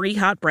to a free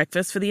hot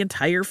breakfast for the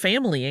entire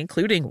family,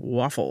 including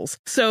waffles.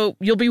 So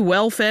you'll be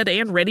well fed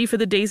and ready for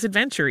the day's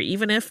adventure,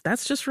 even if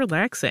that's just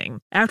relaxing.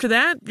 After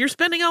that, you're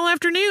spending all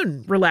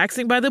afternoon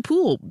relaxing by the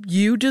pool.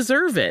 You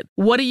deserve it.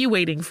 What are you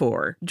waiting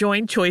for?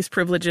 Join Choice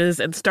Privileges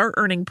and start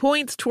earning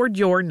points toward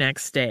your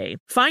next stay.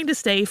 Find a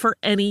stay for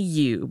any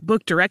you.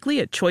 Book directly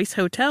at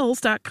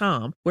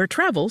choicehotels.com, where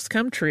travels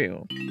come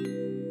true.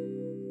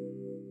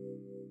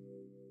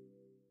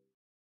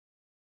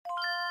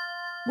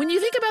 When you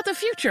think about the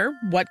future,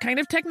 what kind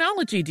of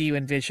technology do you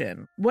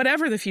envision?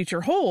 Whatever the future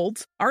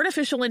holds,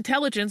 artificial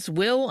intelligence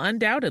will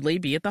undoubtedly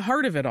be at the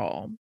heart of it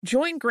all.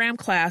 Join Graham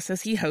Class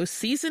as he hosts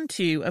Season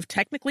 2 of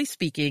Technically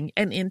Speaking,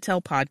 an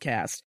Intel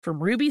podcast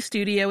from Ruby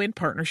Studio in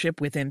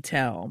partnership with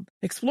Intel.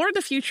 Explore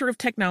the future of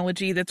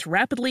technology that's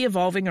rapidly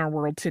evolving our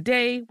world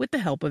today with the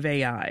help of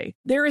AI.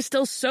 There is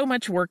still so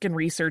much work and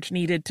research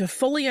needed to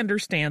fully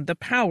understand the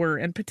power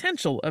and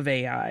potential of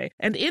AI,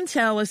 and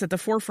Intel is at the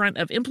forefront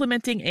of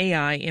implementing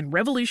AI in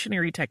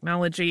revolutionary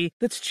technology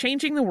that's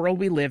changing the world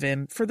we live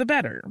in for the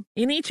better.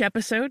 In each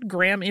episode,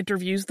 Graham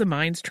interviews the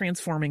minds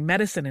transforming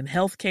medicine and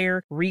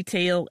healthcare,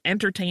 retail,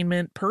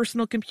 entertainment,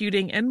 personal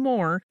computing, and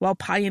more, while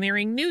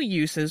pioneering new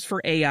uses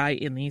for AI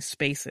in these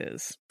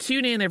spaces.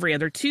 Tune in every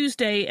other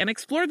Tuesday and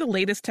explore the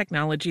latest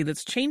technology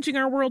that's changing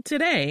our world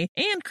today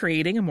and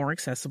creating a more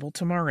accessible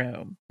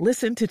tomorrow.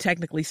 Listen to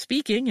Technically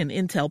Speaking, an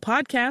Intel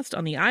podcast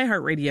on the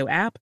iHeartRadio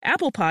app,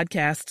 Apple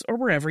Podcasts, or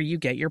wherever you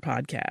get your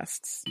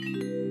podcasts.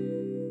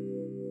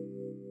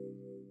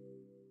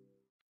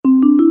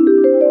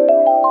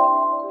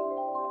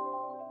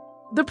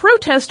 The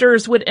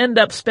protesters would end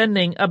up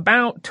spending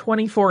about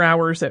 24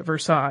 hours at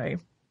Versailles.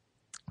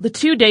 The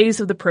 2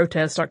 days of the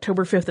protest,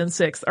 October 5th and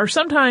 6th, are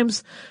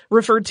sometimes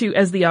referred to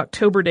as the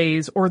October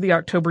Days or the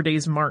October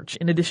Days March,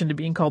 in addition to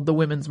being called the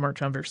Women's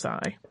March on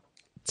Versailles.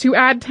 To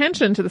add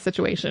tension to the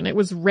situation, it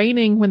was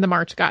raining when the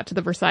march got to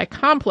the Versailles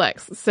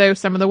complex, so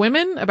some of the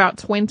women, about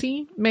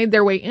 20, made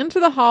their way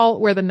into the hall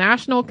where the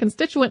National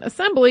Constituent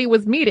Assembly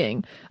was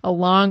meeting,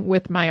 along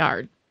with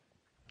Maillard.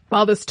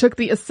 While this took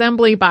the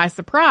assembly by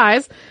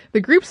surprise, the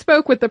group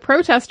spoke with the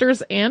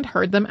protesters and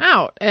heard them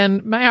out,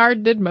 and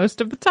Maillard did most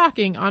of the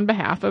talking on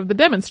behalf of the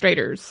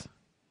demonstrators.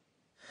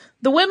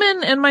 The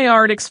women and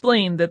Maillard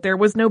explained that there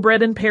was no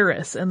bread in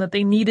Paris and that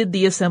they needed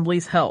the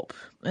assembly's help.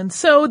 And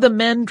so the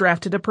men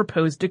drafted a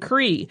proposed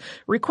decree,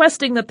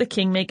 requesting that the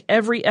king make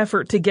every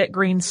effort to get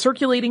grain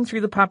circulating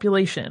through the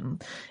population.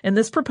 And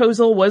this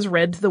proposal was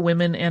read to the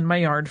women and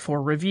Maillard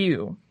for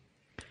review.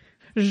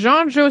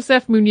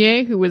 Jean-Joseph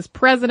Mounier, who was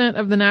president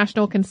of the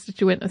National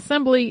Constituent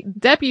Assembly,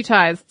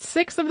 deputized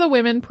 6 of the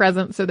women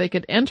present so they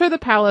could enter the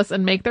palace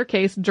and make their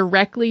case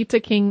directly to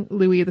King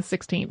Louis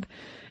XVI.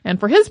 And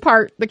for his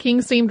part, the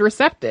king seemed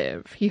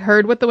receptive. He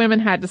heard what the women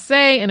had to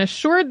say and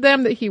assured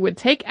them that he would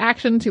take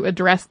action to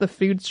address the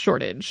food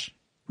shortage.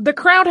 The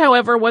crowd,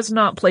 however, was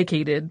not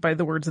placated by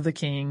the words of the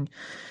king.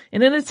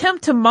 In an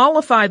attempt to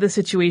mollify the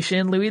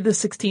situation, Louis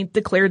XVI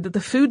declared that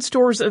the food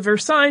stores of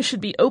Versailles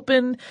should be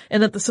opened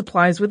and that the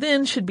supplies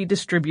within should be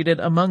distributed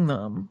among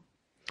them.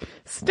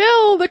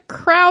 Still, the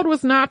crowd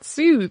was not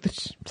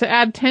soothed. To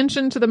add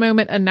tension to the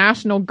moment, a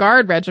National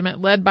Guard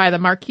regiment led by the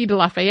Marquis de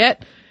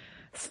Lafayette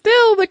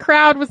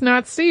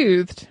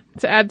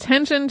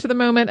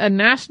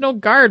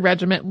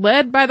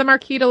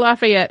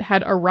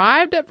had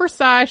arrived at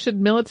Versailles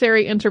should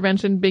military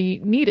intervention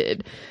be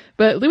needed.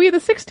 But Louis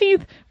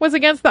XVI was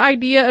against the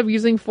idea of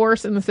using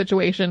force in the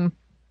situation.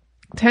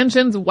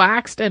 Tensions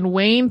waxed and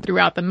waned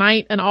throughout the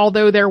night, and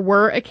although there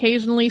were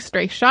occasionally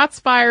stray shots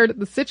fired,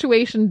 the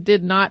situation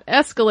did not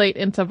escalate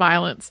into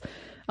violence.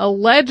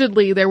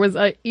 Allegedly, there was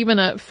even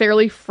a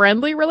fairly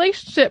friendly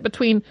relationship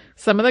between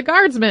some of the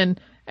guardsmen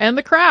and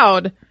the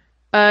crowd,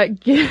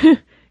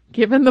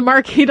 given the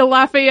Marquis de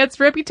Lafayette's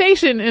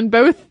reputation in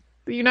both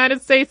the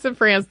United States and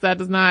France. That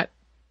does not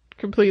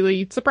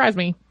completely surprise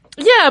me.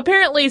 Yeah,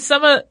 apparently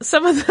some of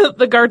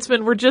the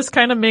guardsmen were just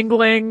kind of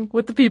mingling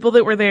with the people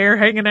that were there,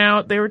 hanging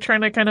out. They were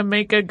trying to kind of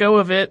make a go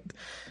of it.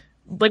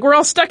 Like, we're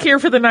all stuck here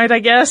for the night, I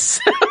guess.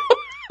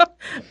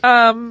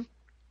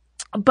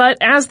 But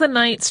as the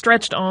night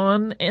stretched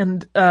on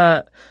and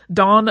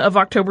dawn of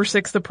October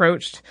 6th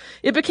approached,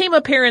 it became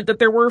apparent that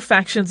there were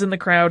factions in the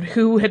crowd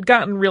who had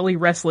gotten really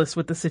restless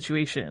with the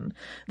situation.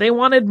 They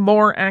wanted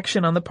more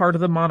action on the part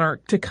of the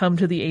monarch to come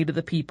to the aid of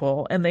the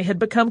people, and they had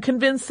become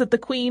convinced that the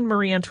Queen,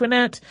 Marie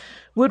Antoinette,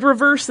 would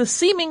reverse the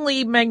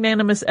seemingly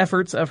magnanimous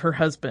efforts of her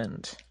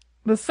husband.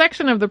 The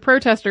section of the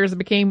protesters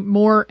became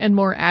more and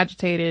more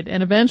agitated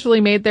and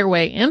eventually made their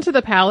way into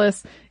the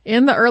palace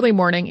in the early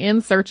morning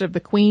in search of the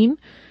Queen.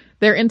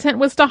 Their intent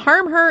was to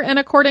harm her and,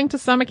 according to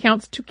some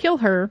accounts, to kill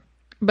her.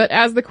 But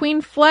as the queen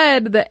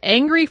fled, the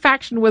angry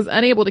faction was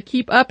unable to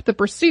keep up the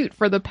pursuit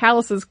for the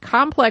palace's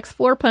complex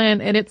floor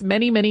plan and its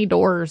many, many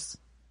doors.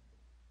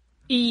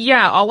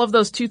 Yeah, all of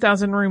those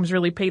 2,000 rooms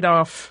really paid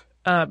off,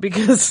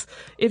 because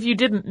if you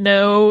didn't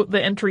know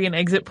the entry and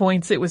exit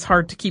points, it was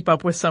hard to keep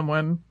up with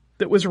someone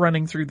that was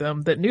running through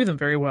them that knew them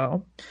very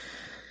well.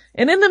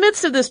 And in the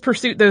midst of this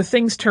pursuit, though,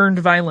 things turned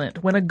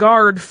violent when a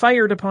guard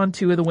fired upon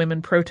 2 of the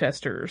women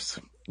protesters.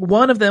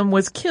 One of them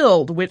was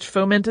killed, which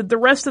fomented the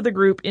rest of the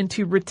group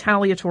into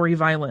retaliatory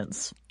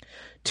violence.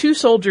 2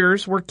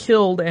 soldiers were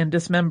killed and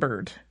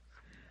dismembered.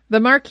 The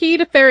Marquis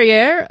de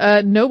Ferrières,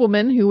 a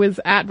nobleman who was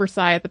at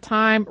Versailles at the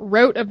time,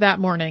 wrote of that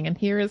morning, and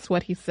here is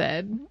what he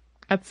said.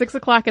 At 6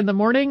 o'clock in the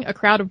morning, a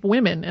crowd of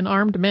women and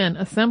armed men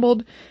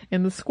assembled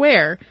in the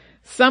square,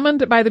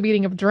 summoned by the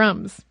beating of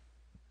drums.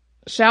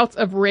 Shouts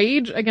of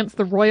rage against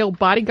the royal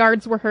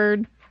bodyguards were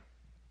heard.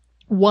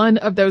 One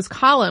of those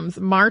columns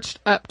marched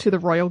up to the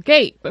royal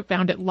gate, but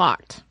found it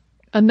locked.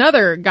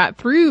 Another got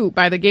through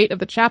by the gate of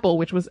the chapel,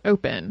 which was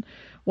open.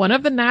 One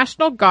of the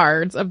National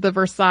Guards of the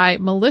Versailles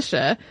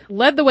militia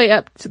led the way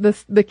up to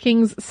the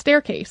king's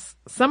staircase.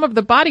 Some of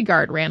the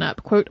bodyguard ran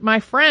up, quote,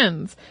 "My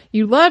friends,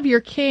 you love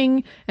your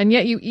king, and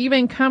yet you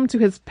even come to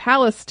his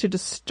palace to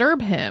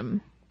disturb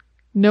him."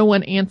 No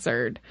one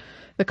answered.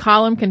 The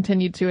column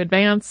continued to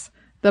advance.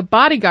 The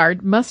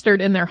bodyguard mustered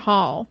in their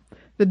hall.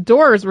 The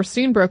doors were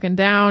soon broken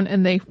down,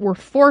 and they were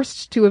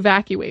forced to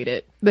evacuate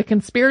it. The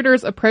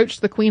conspirators approached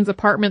the queen's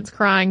apartments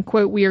crying,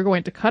 quote, "We are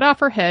going to cut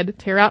off her head,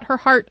 tear out her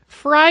heart,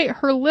 fry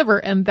her liver,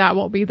 and that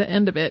won't be the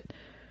end of it."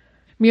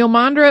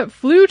 Miomandre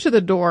flew to the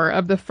door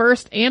of the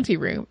first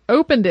anteroom,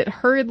 opened it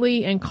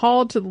hurriedly, and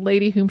called to the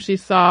lady whom she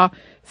saw,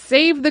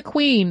 "Save the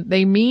queen.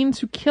 They mean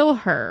to kill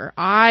her.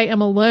 I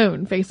am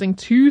alone, facing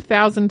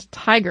 2,000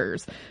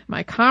 tigers.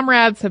 My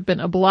comrades have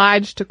been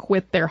obliged to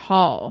quit their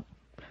hall."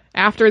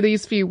 After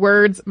these few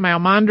words,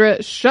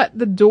 Miomandre shut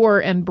the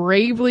door and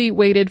bravely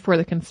waited for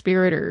the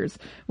conspirators.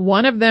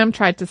 One of them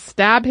tried to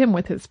stab him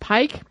with his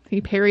pike.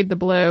 He parried the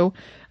blow.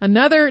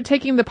 Another,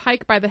 taking the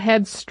pike by the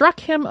head, struck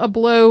him a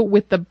blow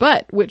with the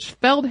butt, which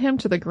felled him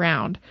to the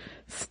ground.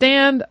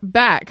 "Stand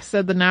back,"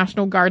 said the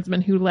National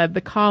Guardsman who led the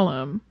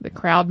column. The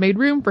crowd made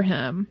room for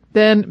him.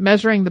 Then,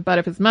 measuring the butt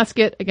of his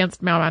musket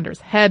against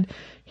Miomandre's head,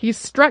 he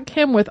struck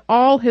him with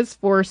all his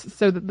force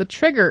so that the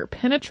trigger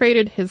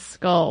penetrated his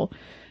skull.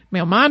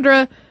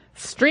 Miomandre,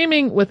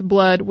 streaming with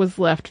blood, was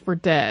left for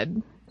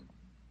dead.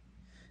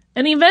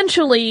 And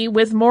eventually,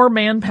 with more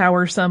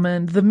manpower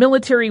summoned, the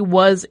military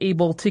was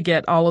able to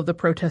get all of the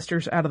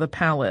protesters out of the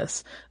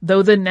palace,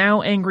 though the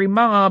now angry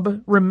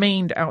mob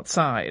remained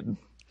outside.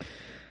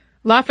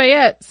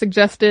 Lafayette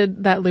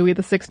suggested that Louis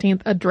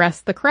XVI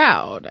address the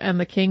crowd, and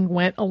the king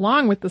went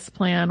along with this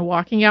plan,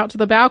 walking out to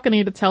the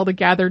balcony to tell the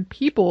gathered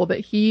people that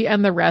he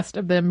and the rest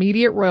of the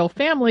immediate royal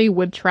family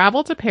would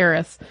travel to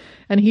Paris,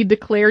 and he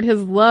declared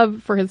his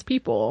love for his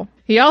people.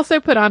 He also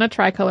put on a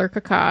tricolor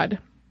cockade.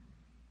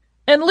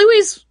 And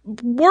Louis's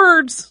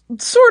words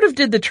sort of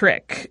did the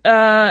trick.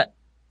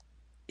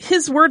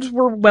 His words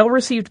were well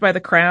received by the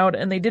crowd,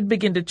 and they did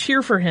begin to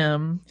cheer for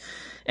him.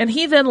 And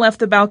he then left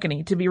the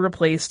balcony to be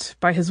replaced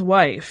by his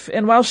wife.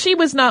 And while she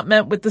was not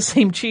met with the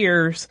same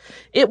cheers,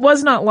 it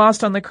was not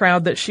lost on the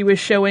crowd that she was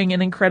showing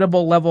an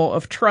incredible level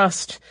of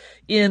trust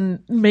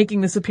in making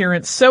this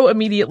appearance so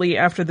immediately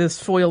after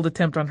this foiled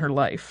attempt on her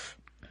life.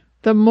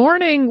 The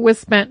morning was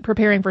spent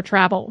preparing for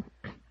travel.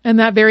 And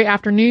that very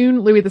afternoon,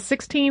 Louis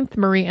XVI,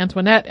 Marie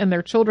Antoinette, and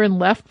their children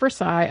left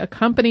Versailles,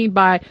 accompanied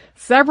by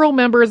several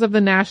members of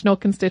the National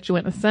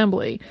Constituent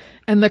Assembly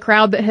and the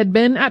crowd that had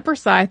been at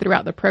Versailles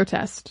throughout the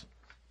protest.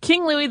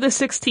 King Louis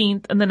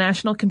XVI and the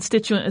National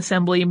Constituent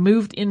Assembly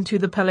moved into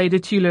the Palais de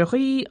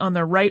Tuileries on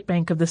the right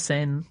bank of the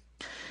Seine.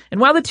 And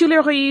while the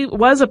Tuileries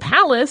was a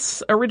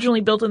palace originally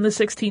built in the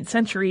 16th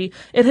century,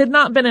 it had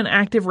not been an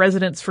active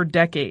residence for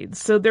decades.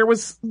 So there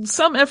was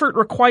some effort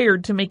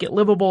required to make it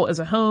livable as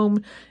a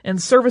home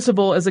and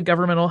serviceable as a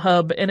governmental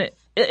hub. And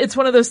it's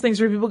one of those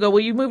things where people go, well,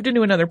 you moved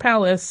into another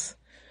palace.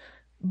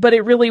 But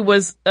it really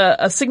was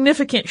a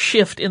significant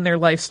shift in their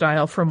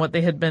lifestyle from what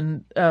they had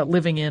been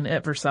living in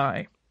at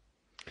Versailles.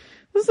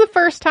 This is the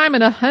first time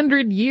in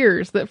 100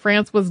 years that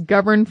France was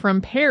governed from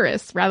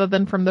Paris rather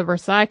than from the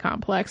Versailles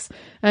complex,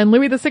 and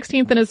Louis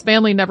XVI and his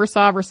family never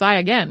saw Versailles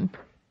again.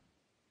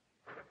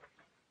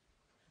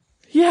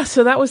 Yeah,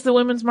 so that was the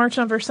Women's March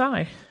on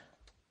Versailles.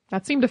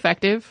 That seemed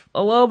effective.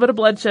 A little bit of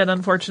bloodshed,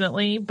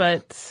 unfortunately,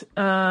 but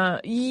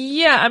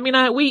yeah, I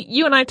mean,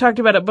 you and I talked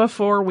about it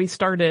before we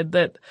started,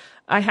 that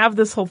I have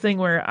this whole thing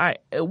where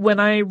when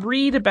I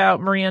read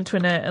about Marie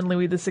Antoinette and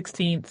Louis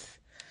XVI,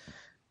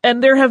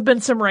 and there have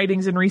been some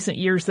writings in recent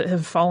years that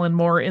have fallen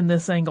more in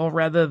this angle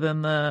rather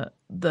than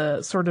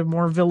the sort of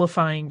more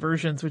vilifying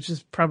versions, which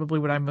is probably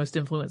what I'm most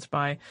influenced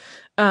by.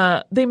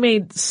 They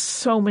made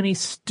so many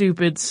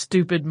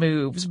stupid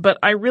moves, but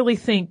I really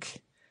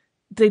think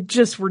they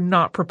just were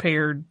not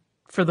prepared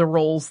for the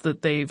roles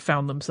that they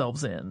found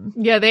themselves in.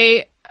 Yeah,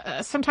 they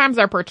sometimes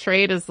are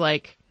portrayed as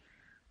like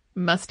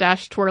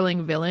mustache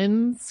twirling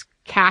villains,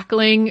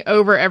 cackling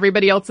over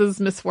everybody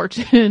else's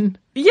misfortune.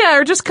 Yeah,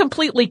 or just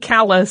completely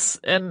callous,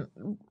 and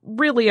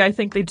really I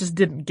think they just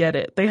didn't get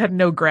it. They had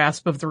no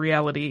grasp of the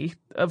reality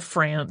of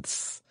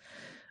France.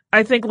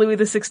 I think Louis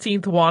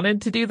XVI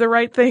wanted to do the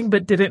right thing,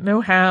 but didn't know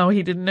how.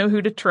 He didn't know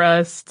who to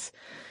trust.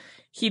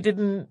 He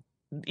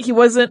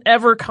wasn't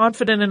ever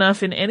confident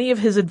enough in any of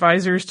his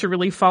advisors to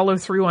really follow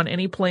through on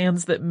any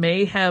plans that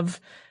may have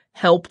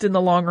helped in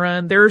the long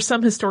run. There are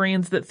some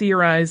historians that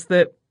theorize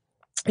that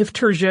if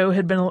Turgot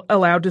had been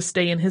allowed to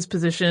stay in his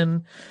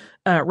position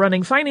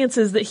running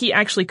finances, that he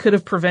actually could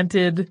have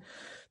prevented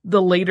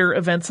the later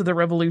events of the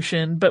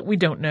revolution, but we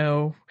don't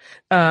know.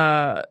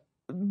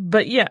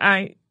 But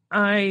yeah,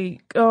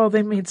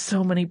 they made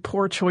so many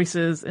poor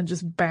choices and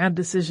just bad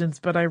decisions,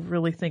 but I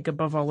really think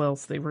above all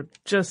else, they were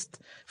just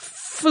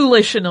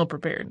foolish and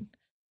ill-prepared.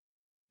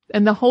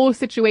 And the whole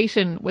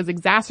situation was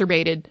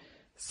exacerbated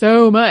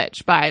so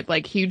much by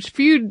like huge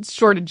food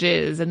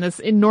shortages and this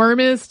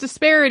enormous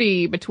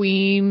disparity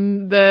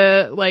between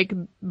the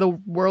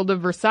world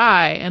of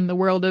Versailles and the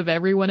world of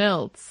everyone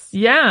else.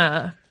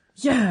 Yeah.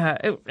 Yeah.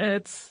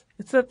 It's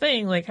that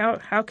thing. Like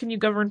how can you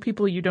govern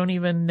people you don't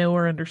even know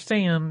or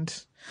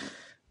understand?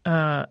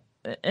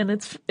 And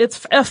it's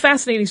a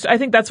fascinating. I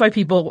think that's why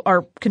people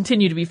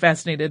continue to be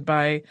fascinated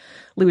by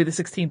Louis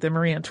XVI and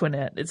Marie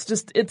Antoinette.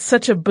 It's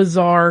such a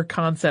bizarre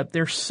concept.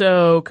 They're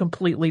so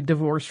completely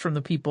divorced from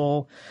the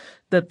people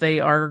that they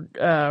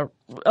are,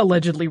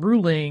 allegedly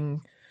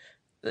ruling.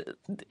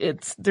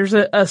 There's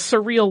a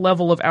surreal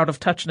level of out of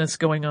touchness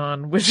going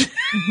on, which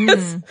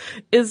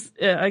is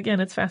again,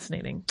 it's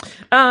fascinating.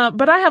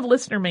 But I have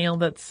listener mail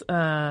that's,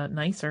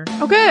 nicer.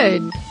 Oh,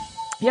 good.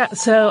 Yeah,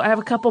 so I have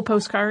a couple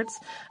postcards.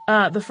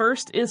 The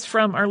first is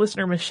from our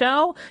listener,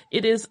 Michelle.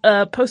 It is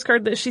a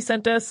postcard that she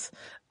sent us,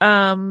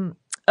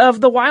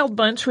 of the Wild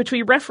Bunch, which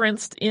we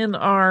referenced in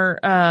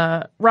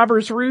our,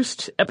 Robber's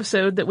Roost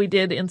episode that we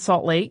did in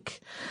Salt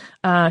Lake.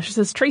 She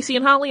says, Tracy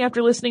and Holly,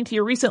 after listening to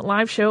your recent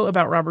live show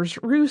about Robber's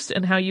Roost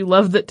and how you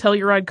love that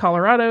Telluride,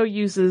 Colorado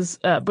uses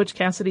Butch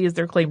Cassidy as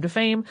their claim to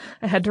fame,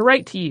 I had to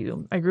write to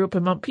you. I grew up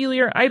in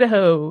Montpelier,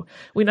 Idaho.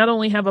 We not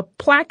only have a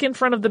plaque in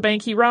front of the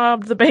bank he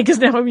robbed, the bank is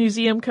now a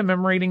museum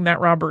commemorating that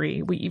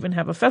robbery. We even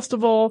have a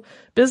festival,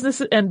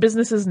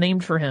 businesses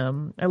named for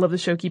him. I love the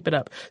show. Keep it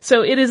up.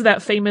 So it is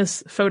that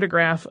famous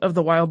photograph of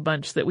the Wild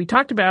Bunch that we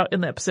talked about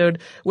in the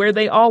episode where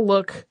they all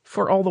look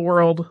for all the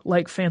world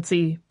like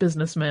fancy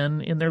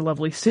businessmen in their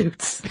lovely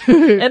suits.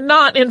 And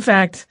not, in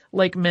fact,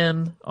 like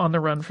men on the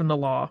run from the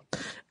law.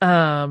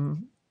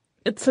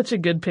 It's such a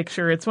good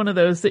picture. It's one of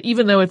those that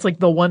even though it's like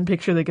the one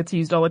picture that gets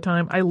used all the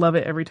time, I love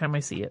it every time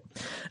I see it.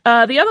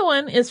 The other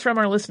one is from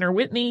our listener,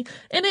 Whitney,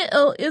 and it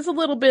is a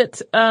little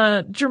bit,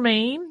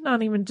 germane,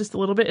 not even just a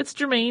little bit. It's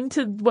germane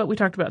to what we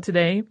talked about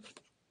today.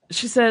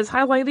 She says,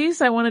 "Hi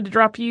ladies, I wanted to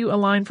drop you a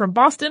line from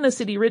Boston, a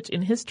city rich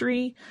in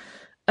history.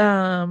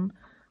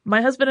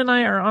 My husband and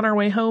I are on our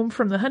way home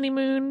from our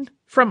honeymoon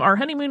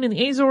in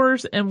the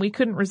Azores, and we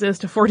couldn't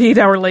resist a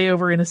 48-hour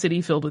layover in a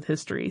city filled with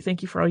history.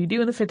 Thank you for all you do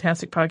in the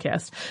fantastic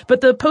podcast." But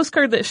the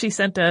postcard that she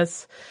sent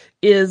us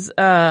is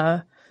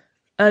a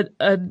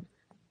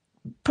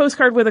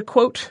postcard with a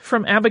quote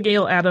from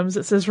Abigail Adams.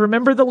 It says,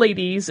 "Remember the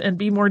ladies and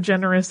be more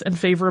generous and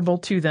favorable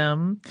to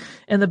them."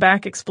 And the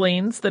back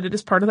explains that it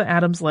is part of the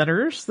Adams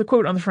letters. The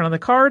quote on the front of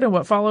the card and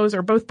what follows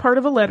are both part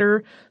of a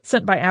letter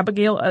sent by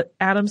Abigail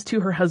Adams to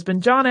her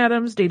husband, John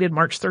Adams, dated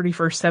March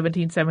 31st,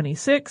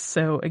 1776.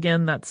 So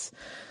again, that's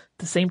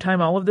the same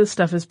time all of this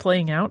stuff is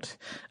playing out.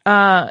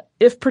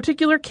 "If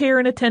particular care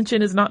and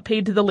attention is not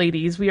paid to the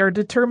ladies, we are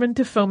determined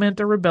to foment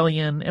a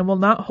rebellion and will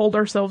not hold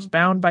ourselves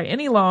bound by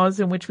any laws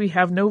in which we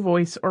have no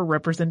voice or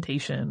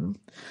representation."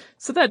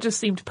 So that just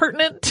seemed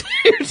pertinent to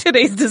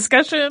today's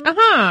discussion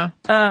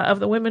of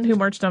the women who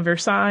marched on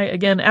Versailles,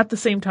 again, at the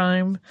same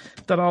time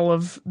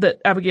that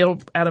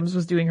Abigail Adams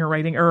was doing her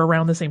writing, or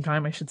around the same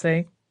time, I should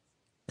say.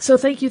 So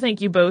thank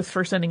you both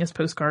for sending us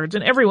postcards,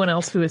 and everyone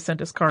else who has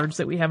sent us cards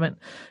that we haven't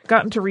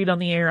gotten to read on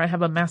the air. I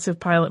have a massive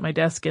pile at my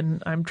desk,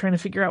 and I'm trying to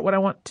figure out what I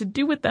want to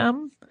do with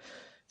them,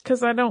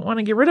 because I don't want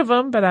to get rid of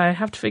them, but I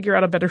have to figure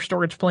out a better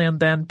storage plan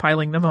than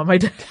piling them on my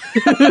desk.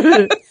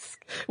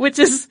 Which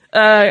is,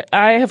 I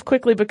have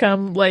quickly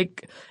become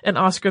like an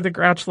Oscar the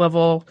Grouch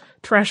level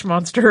trash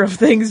monster of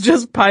things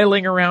just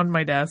piling around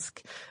my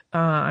desk.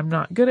 I'm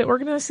not good at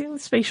organizing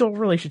spatial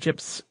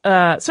relationships.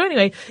 So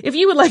anyway, if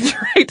you would like to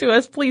write to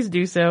us, please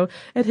do so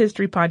at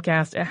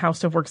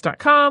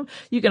historypodcast@howstuffworks.com.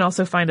 You can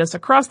also find us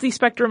across the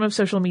spectrum of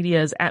social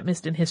medias at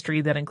Missed in History.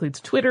 That includes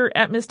Twitter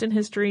at Missed in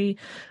History,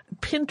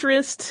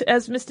 Pinterest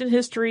as Missed in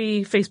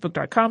History,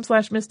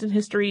 Facebook.com/Missed in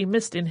History,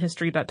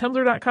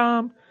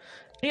 missedinhistory.tumblr.com,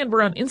 and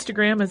we're on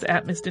Instagram as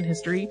at Missed in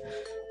History.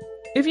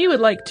 If you would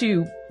like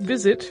to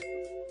visit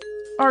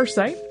our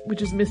site,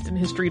 which is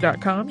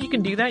missedinhistory.com, you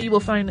can do that. You will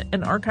find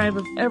an archive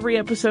of every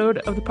episode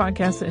of the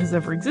podcast that has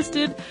ever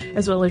existed,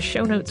 as well as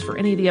show notes for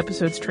any of the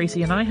episodes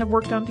Tracy and I have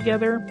worked on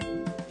together,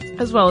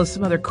 as well as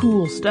some other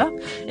cool stuff.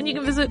 And you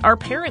can visit our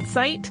parent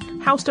site,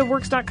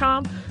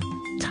 howstuffworks.com.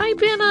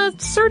 Type in a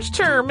search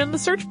term in the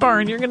search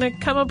bar and you're going to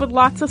come up with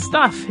lots of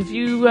stuff. If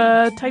you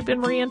type in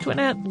Marie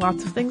Antoinette,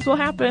 lots of things will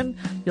happen.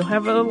 You'll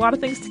have a lot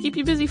of things to keep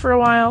you busy for a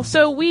while.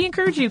 So we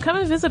encourage you, come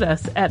and visit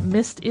us at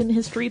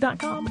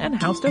missedinhistory.com and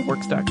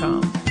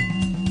howstuffworks.com.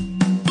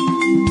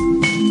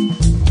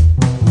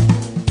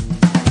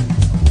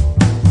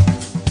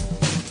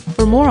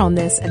 For more on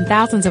this and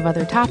thousands of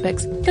other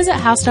topics, visit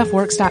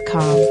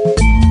howstuffworks.com.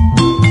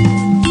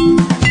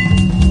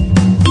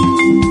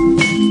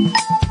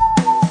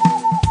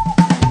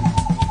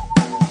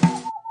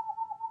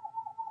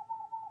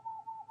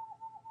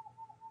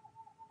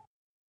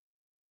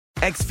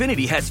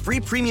 Xfinity has free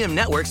premium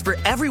networks for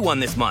everyone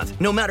this month,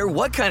 no matter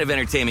what kind of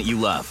entertainment you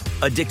love.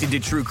 Addicted to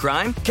true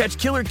crime? Catch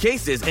killer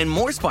cases and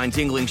more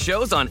spine-tingling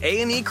shows on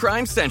A&E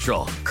Crime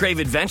Central. Crave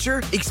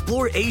adventure?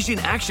 Explore Asian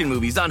action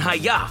movies on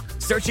Hi-YAH.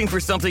 Searching for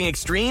something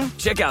extreme?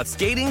 Check out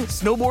skating,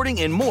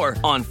 snowboarding, and more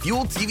on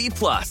Fuel TV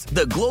Plus,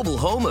 the global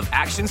home of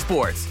action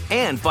sports.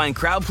 And find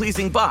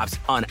crowd-pleasing bops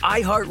on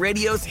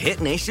iHeartRadio's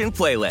Hit Nation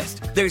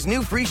playlist. There's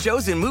new free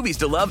shows and movies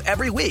to love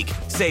every week.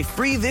 Say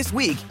free this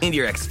week in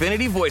your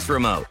Xfinity voice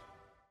remote.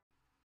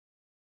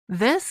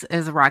 This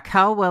is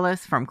Raquel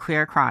Willis from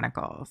Queer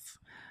Chronicles.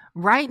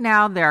 Right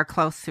now, there are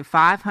close to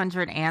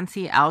 500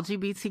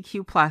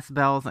 anti-LGBTQ+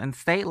 bills in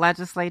state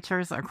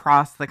legislatures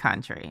across the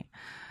country.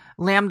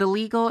 Lambda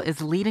Legal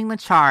is leading the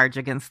charge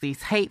against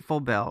these hateful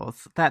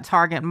bills that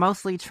target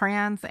mostly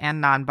trans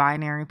and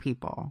non-binary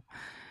people.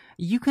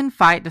 You can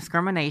fight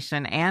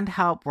discrimination and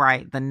help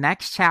write the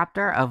next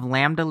chapter of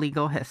Lambda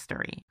Legal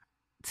history.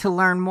 To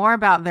learn more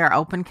about their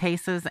open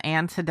cases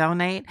and to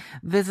donate,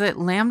 visit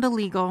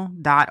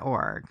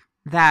lambdalegal.org.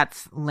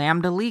 That's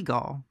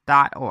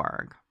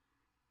lambdalegal.org.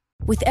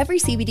 With every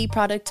CBD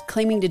product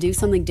claiming to do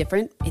something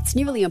different, it's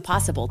nearly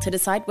impossible to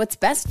decide what's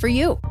best for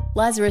you.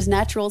 Lazarus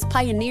Naturals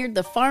pioneered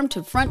the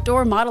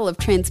farm-to-front-door model of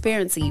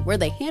transparency, where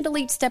they handle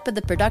each step of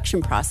the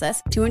production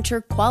process to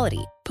ensure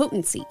quality,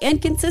 potency,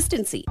 and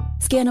consistency.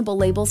 Scannable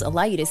labels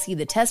allow you to see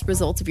the test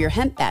results of your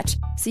hemp batch,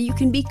 so you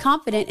can be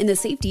confident in the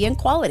safety and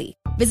quality.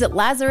 Visit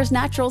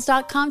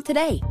LazarusNaturals.com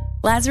today.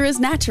 Lazarus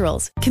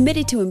Naturals,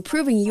 committed to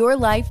improving your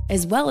life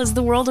as well as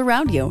the world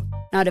around you.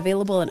 Not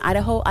available in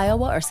Idaho,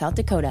 Iowa, or South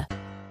Dakota.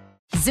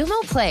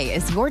 Xumo Play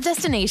is your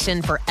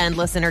destination for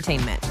endless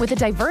entertainment. With a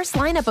diverse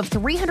lineup of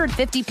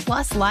 350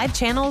 plus live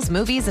channels,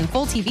 movies, and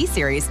full TV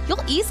series,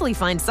 you'll easily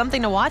find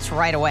something to watch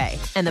right away.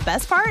 And the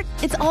best part?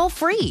 It's all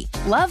free.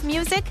 Love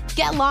music?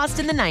 Get lost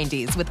in the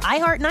 90s with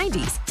iHeart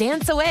 90s,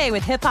 dance away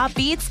with hip-hop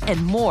beats,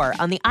 and more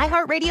on the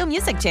iHeartRadio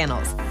music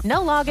channels. No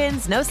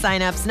logins, no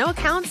signups, no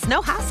accounts,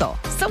 no hassle.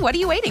 So what are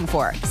you waiting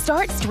for?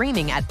 Start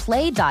streaming at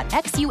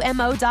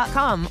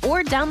play.xumo.com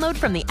or download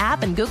from the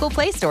app and Google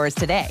Play stores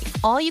today.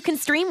 All you can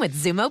stream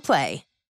with Xumo Play.